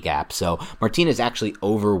the A-gap. So Martinez actually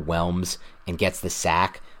overwhelms and gets the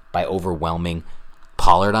sack by overwhelming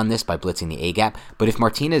Pollard on this by blitzing the A-gap, but if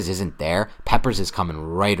Martinez isn't there, Peppers is coming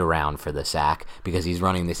right around for the sack because he's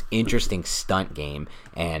running this interesting stunt game,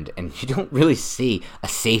 and you don't really see a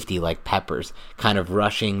safety like Peppers kind of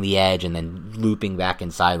rushing the edge and then looping back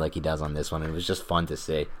inside like he does on this one. It was just fun to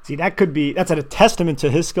see. See, that's a testament to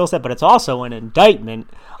his skill set, but it's also an indictment.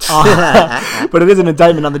 But it is an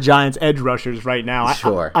indictment on the Giants' edge rushers right now.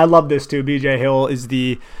 Sure. I love this too. B.J. Hill is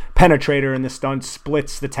the penetrator in the stunt,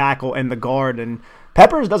 splits the tackle and the guard, and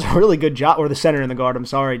Peppers does a really good job, or the center in the guard,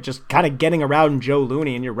 just kind of getting around Joe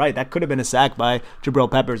Looney, and you're right, that could have been a sack by Jabril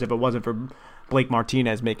Peppers if it wasn't for Blake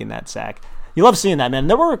Martinez making that sack. You love seeing that, man.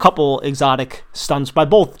 There were a couple exotic stunts by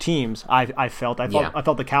both teams, I felt. I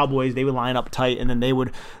thought the Cowboys, they would line up tight, and then they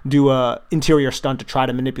would do a interior stunt to try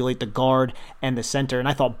to manipulate the guard and the center, and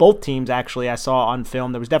I thought both teams, actually, I saw on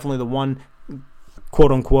film, there was definitely the one,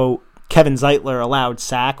 quote-unquote, Kevin Zeitler allowed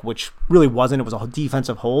sack, which really wasn't. It was a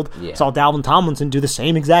defensive hold. Yeah. Saw Dalvin Tomlinson do the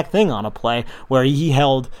same exact thing on a play where he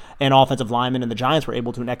held an offensive lineman, and the Giants were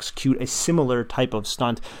able to execute a similar type of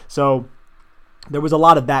stunt. So there was a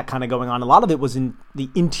lot of that kind of going on. A lot of it was in the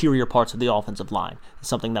interior parts of the offensive line,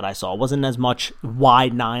 something that I saw. It wasn't as much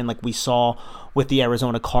wide nine like we saw with the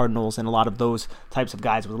Arizona Cardinals and a lot of those types of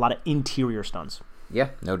guys. It was a lot of interior stunts.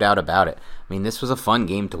 Yeah, no doubt about it. I mean, this was a fun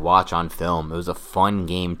game to watch on film. It was a fun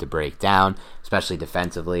game to break down, especially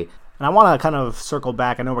defensively. And I want to kind of circle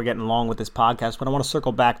back. I know we're getting long with this podcast, but I want to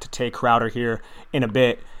circle back to Tae Crowder here in a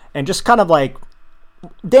bit. And just kind of like,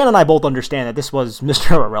 Dan and I both understand that this was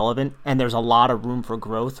Mr. Irrelevant, and there's a lot of room for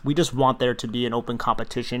growth. We just want there to be an open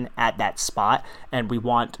competition at that spot, and we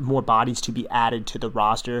want more bodies to be added to the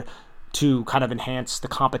roster to kind of enhance the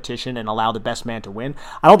competition and allow the best man to win.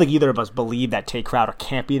 I don't think either of us believe that Tae Crowder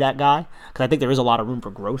can't be that guy, because I think there is a lot of room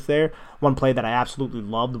for growth there. One play that I absolutely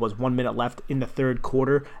loved was 1 minute left in the third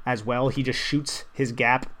quarter as well. He just shoots his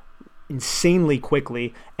gap insanely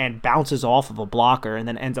quickly and bounces off of a blocker and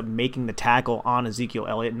then ends up making the tackle on Ezekiel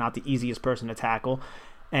Elliott, not the easiest person to tackle.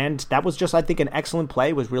 And that was just, I think, an excellent play.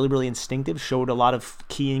 It was really, really instinctive, showed a lot of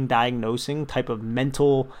keying, diagnosing type of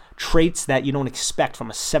mental traits that you don't expect from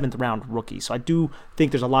a 7th-round rookie. So I do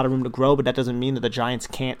think there's a lot of room to grow, but that doesn't mean that the Giants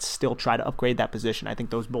can't still try to upgrade that position. I think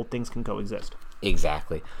those both things can coexist.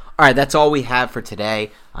 Exactly. All right, that's all we have for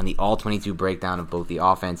today on the All-22 breakdown of both the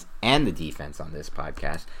offense and the defense on this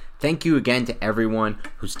podcast. Thank you again to everyone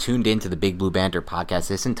who's tuned in to the Big Blue Banter podcast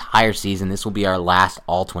this entire season. This will be our last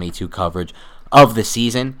All-22 coverage of the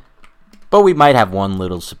season. But we might have one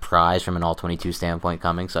little surprise from an All-22 standpoint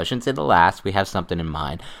coming, so I shouldn't say the last. We have something in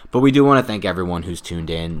mind. But we do want to thank everyone who's tuned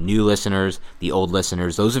in, new listeners, the old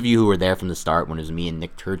listeners, those of you who were there from the start when it was me and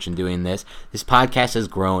Nick Turchin doing this. This podcast has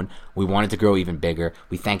grown. We want it to grow even bigger.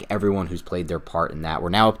 We thank everyone who's played their part in that. We're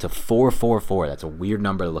now up to 444. That's a weird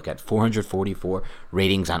number to look at. 444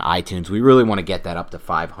 ratings on iTunes. We really want to get that up to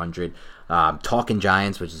 500. Talking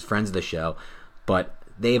Giants, which is friends of the show, but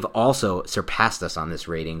they've also surpassed us on this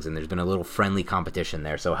ratings, and there's been a little friendly competition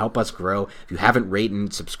there. So help us grow. If you haven't rated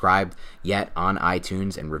and subscribed yet on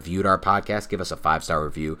iTunes and reviewed our podcast, give us a 5-star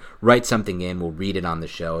review. Write something in. We'll read it on the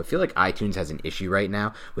show. I feel like iTunes has an issue right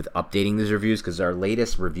now with updating these reviews because our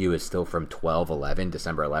latest review is still from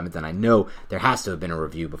December 11th, and I know there has to have been a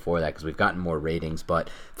review before that because we've gotten more ratings.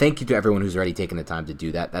 But thank you to everyone who's already taken the time to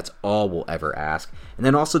do that. That's all we'll ever ask. And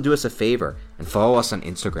then also do us a favor and follow us on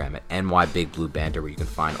Instagram at NYBigBlueBanter, where you can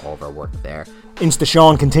find all of our work there. Insta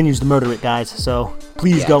Sean continues to murder it, guys, so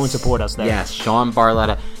please go and support us there. Yes, Sean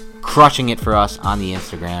Barletta crushing it for us on the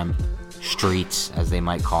Instagram streets, as they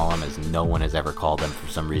might call them, as no one has ever called them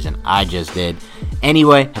for some reason. I just did.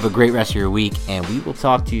 Anyway, have a great rest of your week, and we will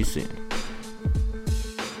talk to you soon.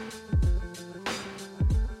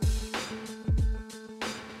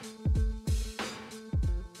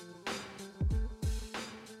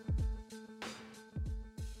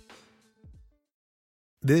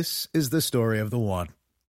 This is the story of the one.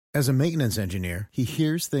 As a maintenance engineer, he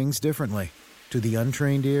hears things differently. To the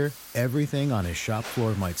untrained ear, everything on his shop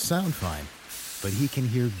floor might sound fine, but he can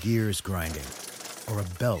hear gears grinding or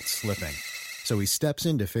a belt slipping. So he steps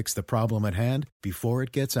in to fix the problem at hand before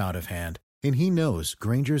it gets out of hand. And he knows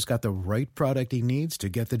Grainger's got the right product he needs to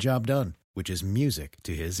get the job done, which is music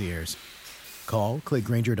to his ears. Call, click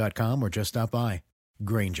Grainger.com, or just stop by.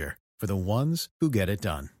 Grainger, for the ones who get it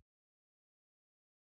done.